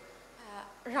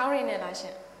round ရင်းနဲ့လားရှ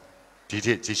င်ဒီ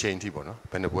ချိန်အထိပေါ့နော်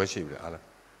ဘယ်နှပွဲရှိပြီလဲအားလား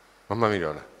မမှတ်မိ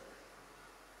တော့လား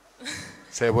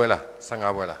10ပွဲလား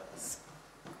15ပွဲလား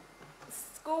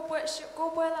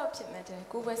9ပွဲလောက်ဖြစ်မယ်တဲ့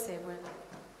9ပွဲ10ပွဲလောက်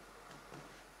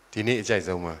ဒီနေ့အကြိုက်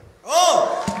ဆုံးမှာ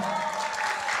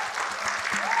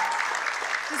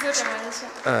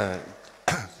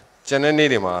ကျန်တဲ့နေ့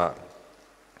တွေမှာ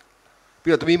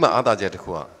ပြီးတော့သမီးမအားသာချက်တစ်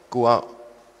ခုကကိုက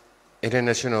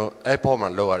international airport မှာ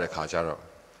လောက်ရတဲ့ခါကျတော့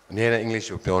အများနဲ့ English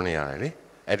ကိုပြောနေရတယ်လေ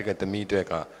အဲ့ဒီကသမီးအတွက်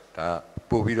ကဒါ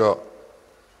ပို့ပြီးတော့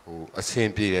ဟိုအဆင်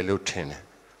ပြေတယ်လို့ထင်တယ်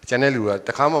ကျန်တဲ့လူကတ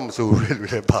ခါမှမစိုးဘူးလူ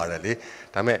လည်းပါတယ်လေ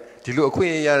ဒါပေမဲ့ဒီလိုအခွ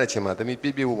င့်အရေးရတဲ့အချိန်မှာသမီးပြ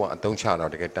ည့်ပြည့်ဝဝအသုံးချ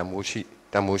တော့တကယ်တန်မိုးရှိ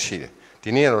တယ်ဒီ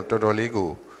နေ့ကတော့တော်တော်လေးကို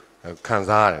ခံ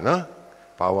စားရတယ်နော်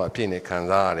ဘာဝအပြည့်နဲ့ခံ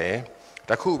စားရတယ်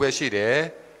တခုပဲရှိတယ်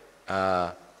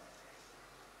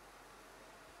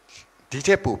ဒီထ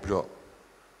က်ပို့ပြီးတော့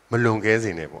မလွန်ကဲ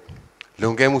စေနဲ့ပေါ့လွ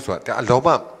န်ကဲမှုဆိုတာအလောဘ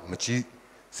မကြီး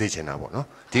စေချင်တာပေါ့နော်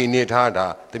ဒီအနေထားဒါ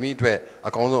သမီးအတွက်အ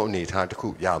ကောင်းဆုံးအနေထားတစ်ခု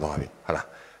ရသွားပြီဟုတ်လား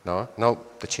နော်နောက်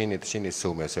တချင်းနေ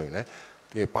ဆိုမယ်ဆိုရင်လည်း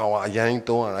ဒီပါဝါအရင်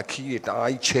သုံးရတာခီးတွေတား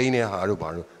ကြီးချင်းနေဟာတို့ဘာ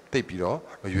လို့တိတ်ပြီးတော့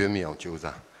မရွေးမိအောင်ကြိုး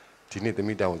စားဒီနေ့သ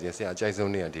မီးတောင်းခြင်းဆရာအကြိုက်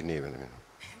ဆုံးနေ့ကဒီနေ့ပဲသမီး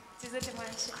ကျေးဇူးတင်ပါတ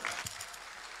ယ်ရှင်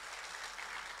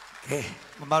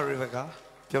မမရီဘကာ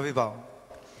ပြောပြပါဦး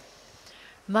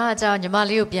မအကြောင်းညီမ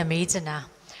လေးကိုပြန်မေးချင်တာ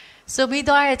ဆိုပြီး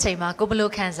သွားတဲ့အချိန်မှာကိုဘယ်လို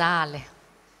ခံစားရလဲ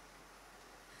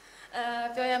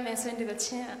ပြောရမယ်ဆိုရင်ဒီလိုချ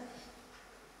င်း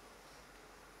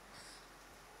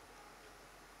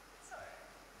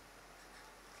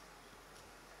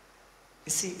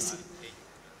စီ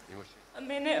အ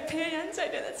မေနဲ့အဖေရမ်းကြိုက်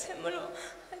တဲ့ချင်းမလို့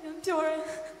အရင်ပြောတယ်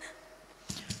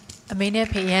အမေနဲ့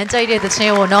ဖေရမ်းကြိုက်တဲ့သချ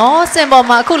င်းကိုနော်စင်ပေါ်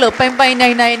မှာအခုလိုပိုင်နို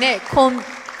င်နဲ့ခွ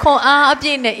န်အားအပြ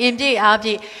ည့်နဲ့အင်ပြည့်အားပြ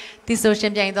ည့်ဒီဆိုရှ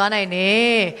င်ပြိုင်သွားနိုင်တ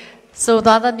ယ်ဆို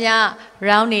သွားသမျှ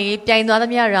round တွေပြိုင်သွားသ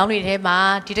မျှ round တွေထဲမှာ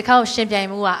ဒီတစ်ခေါက်ရှင်ပြိုင်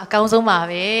မှုကအကောင်းဆုံးပါ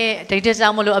ပဲအတိတ်ကြော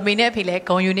င့်မလို့အမေနဲ့အဖေလည်း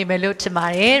ဂုဏ်ယူနေမယ်လို့ထင်ပါ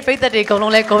တယ်ပရိသတ်တွေအကုန်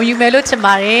လုံးလည်းဂုဏ်ယူမယ်လို့ထင်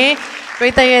ပါတယ်ပရိ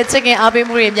သတ်ရဲ့ချစ်ခင်အားပေး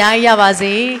မှုတွေအများကြီးရပါ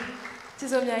စေကျေး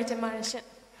ဇူးအများကြီးတင်ပါတယ်ရှင်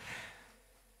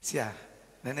ဆရာ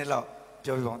နည်းနည်းတော့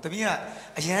ပြောပြပါဦးတမီးက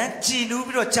အရန်ကြည်နူး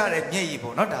ပြီးတော့ကြားတဲ့မျက်ရည်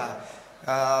ပေါ့နော်ဒါ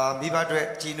မိဘအတွက်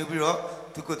ကြည်နူးပြီးတော့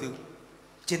သူကသူ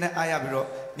ကျင်းနဲ့အားရပြီးတော့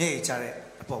မျက်ရည်ကြားတဲ့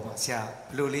အပေါ်မှာဆရာ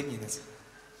ဘယ်လိုလေးမြင်လဲ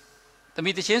သ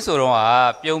မီးတချင်းဆိုတော့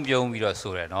ပြုံးပြီးတော့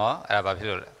ဆိုတယ်နော်အဲ့ဒါဘာဖြစ်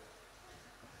လို့လဲ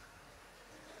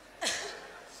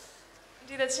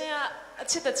ဒီတချင်းကအ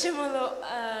ချစ်တချင်းမလို့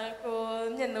ကို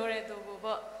မျက်နှာရဲသူကို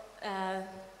ပေါ့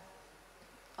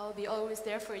I'll be always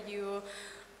there for you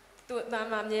သူ့နာ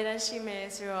မအမြဲတမ်းရှိမယ်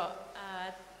ဆိုတော့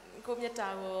ကိုမြတ်တာ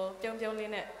ကိုပြုံး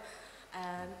လေးနဲ့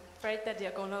ပရိသတ်တွေ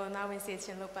အကုန်လုံးနားဝင်စေချ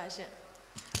င်လို့ပါရှင်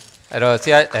အဲ့တော့ဆ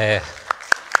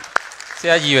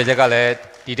ရာကြီးရွယ်ချက်ကလည်း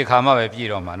ဒီတစ်ခါမှပဲပြည့်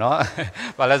တော့မှာเนาะ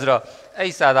ဘာလဲဆိုတော့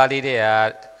အဲ့စာသားလေးတွေက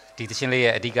ဒီသချင်းလေး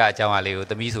ရဲ့အဓိကအကြောင်းအရာလေးကို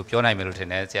သမီးဆိုပြောနိုင်မယ်လို့ထင်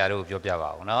တယ်ဆရာတို့ပြောပြပါ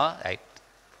ဦးเนาะအဲ့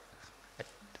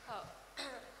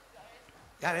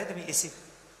ရတယ်သမီးအစ်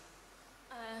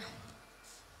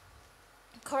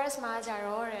chorus မှာကြ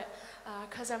တော့တဲ့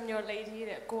cause I'm your lady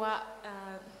တဲ့ကိုက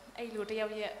အဲ့လိုတယော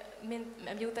က်ရဲ့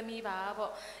အမျိုးသမီးပါ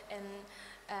ပေါ့ and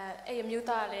အဲ့အမျိုး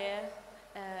သားလည်း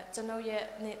ကျွန်တော်ရဲ့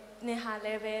နေဟာလ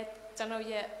ည်းပဲကျွန်တော်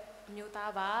ရဲ့အမျိုး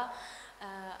သားပါ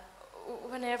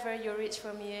whenever you reach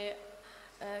for me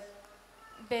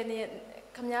ဘယ်နေ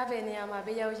ခမညာဘယ်နေရာမှာဘ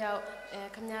ယ်ရောက်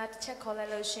ခမညာတစ်ချက်ခေါ်လို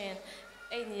က်လို့ရှင်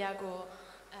အဲ့နေရာကို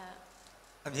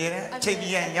အမြဲတမ်းအချိန်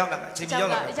ကြီးရောက်လာမယ်အချိန်ကြီးရော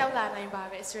က်လာနိုင်ပါ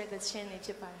ပဲဆိုတဲ့ချင်းနေဖြ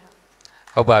စ်ပါတယ်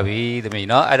ဟုတ်ပါပြီသမီး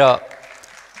เนาะအဲ့တော့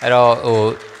ဟို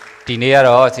ဒီနေ့က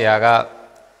တော့ဆရာက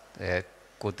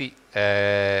ကိုတိ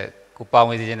ကိုပါဝ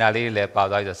င်စေချင်တာလေးတွေလည်းပါ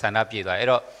သွားပြီးတော့ဆန္ဒပြည့်သွားအဲ့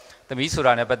တော့သမီးဆို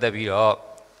တာနဲ့ပတ်သက်ပြီးတော့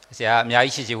ဆရာအများ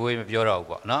ကြီးရှည်ဝေးမပြောတော့ဘူး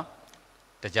ပေါ့နော်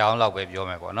တကြောင်လောက်ပဲပြော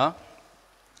မယ်ပေါ့နော်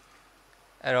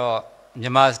အဲ့တော့မြ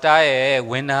န်မာစတားရဲ့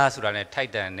winner ဆိုတာနဲ့ထို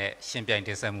က်တန်တဲ့ရှင်ပြိုင်တ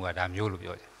င်ဆက်မှုကဒါမျိုးလို့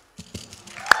ပြောတယ်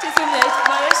ကျေးဇူးများ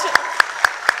ပါရှင်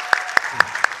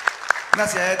那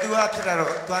现在都要ဖြစ်တာ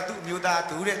တော့သူအမျိုးသား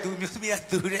သူတဲ့သူမျိုးသမီးက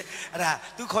သူတဲ့အဲ့ဒါ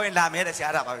သူခေါ်ရင်လာမယ်တဲ့ဆရာ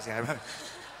အဲ့ဒါပါပဲဆရာ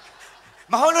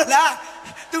မဟုတ်လို့လား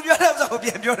သူပြောတဲ့ဥစ္စာကိုပြ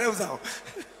န်ပြောတဲ့ဥစ္စာကို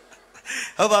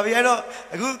ဟုတ်ပါပြီအဲ့တော့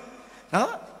အခုနော်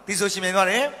တီဆိုရှင်ပြိုင်သွား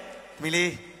တယ်သမီးလေး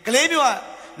ကလေးမျိုးက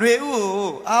ຫນွေဦး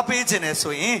ကိုအားပေးခြင်းနဲ့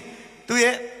ဆိုရင်သူ့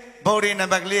ရဲ့ဗော်ဒီနံ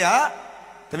ပါတ်ကလေးက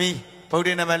သမီးဗော်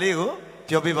ဒီနံပါတ်လေးကို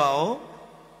ပြောပြပါဦး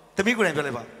သမီးကိုယ်တိုင်ပြော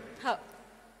လိုက်ပါဟုတ်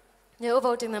မျိုး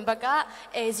voting number က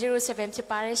A07 ဖြစ်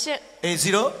ပါတယ်ရှင် A07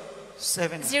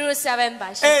 07ပါ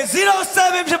ရှင်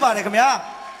A07 ဖြစ်ပါတယ်ခင်ဗျာ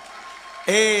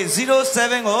A07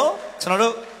 ကိုကျွန်တော်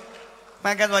တို့မှ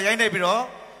န်ကန်စွာရိုက်နေပြီးတော့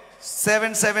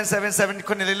7777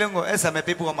ခုနှစ်လေးလုံးကို SMS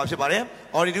ပေးပို့မှာဖြစ်ပါတယ်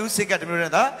။ Audio စိတ်ကတမျိုး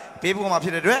နဲ့သာပေးပို့မှာဖြ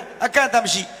စ်တဲ့အတွက်အကန့်အသတ်မ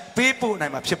ရှိပေးပို့နို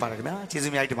င်မှာဖြစ်ပါတယ်ခင်ဗျာ။ကျေး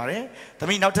ဇူးအများကြီးတင်ပါတယ်။သ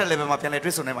မီးနောက်ထပ် level မှာပြန်လည်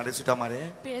တွေ့ဆုံနိုင်ပါလေဆုတောင်းပါတယ်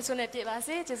။ပြန်ဆုံနေပြပါ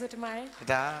စေ။ကျေးဇူးတင်ပါတယ်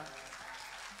။ဒါ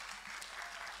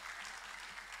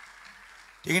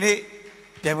ဒီကနေ့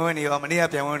ပြန်ဝင်နေရောမနေ့က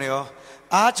ပြန်ဝင်နေရော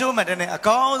အားကျိုးမှတ်တဲ့နဲ့အ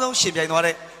ကောင်းဆုံးရှင်ပြိုင်သွား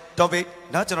တဲ့ topic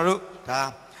เนาะကျွန်တော်တို့ဒါ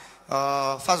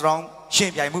first round ရှ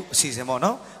င်ပြိုင်မှုအစီအစဉ်ပေါ့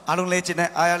နော်အားလုံးလည်းကျင်းတဲ့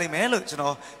အားရလိမ့်မယ်လို့ကျွန်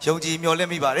တော်ယုံကြည်မျှော်လ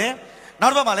င့်မိပါတယ်နော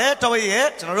က်တစ်ပတ်မှာလည်းတော်ရဲ့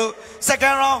ကျွန်တော်တို့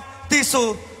second round တီဆို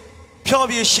ဖြော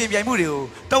ပြရှင်ပြိုင်မှုတွေကို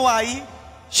တော်ဝါကြီး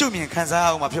ရှုမြင်ခန်းစား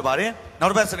အောင်မှာဖြစ်ပါတယ်နော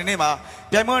က်တစ်ပတ်စနေနေ့မှာ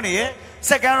ပြိုင်ပွဲနေရဲ့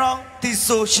second round တီ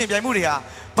ဆိုရှင်ပြိုင်မှုတွေဟာ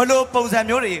ဘယ်လိုပုံစံ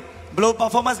မျိုးတွေဘယ်လို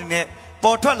performance တွေနဲ့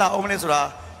ပေါ်ထွက်လာအောင်မလဲဆိုတာ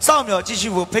စောင့်မျှော်ကြည့်ရှု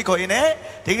ဖို့ဖိတ်ခေါ်ရင်းနဲ့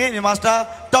ဒီကနေ့မြန်မာ star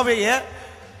top ရဲ့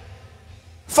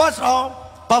first round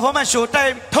performance show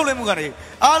time ထုတ်လွှင့်မှုကနေ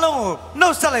အားလုံးကိုနှု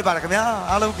တ်ဆက်လိုက်ပါရခင်ဗျာ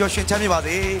အားလုံးပျော်ရွှင်ချမ်းမြေ့ပါ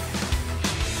စေ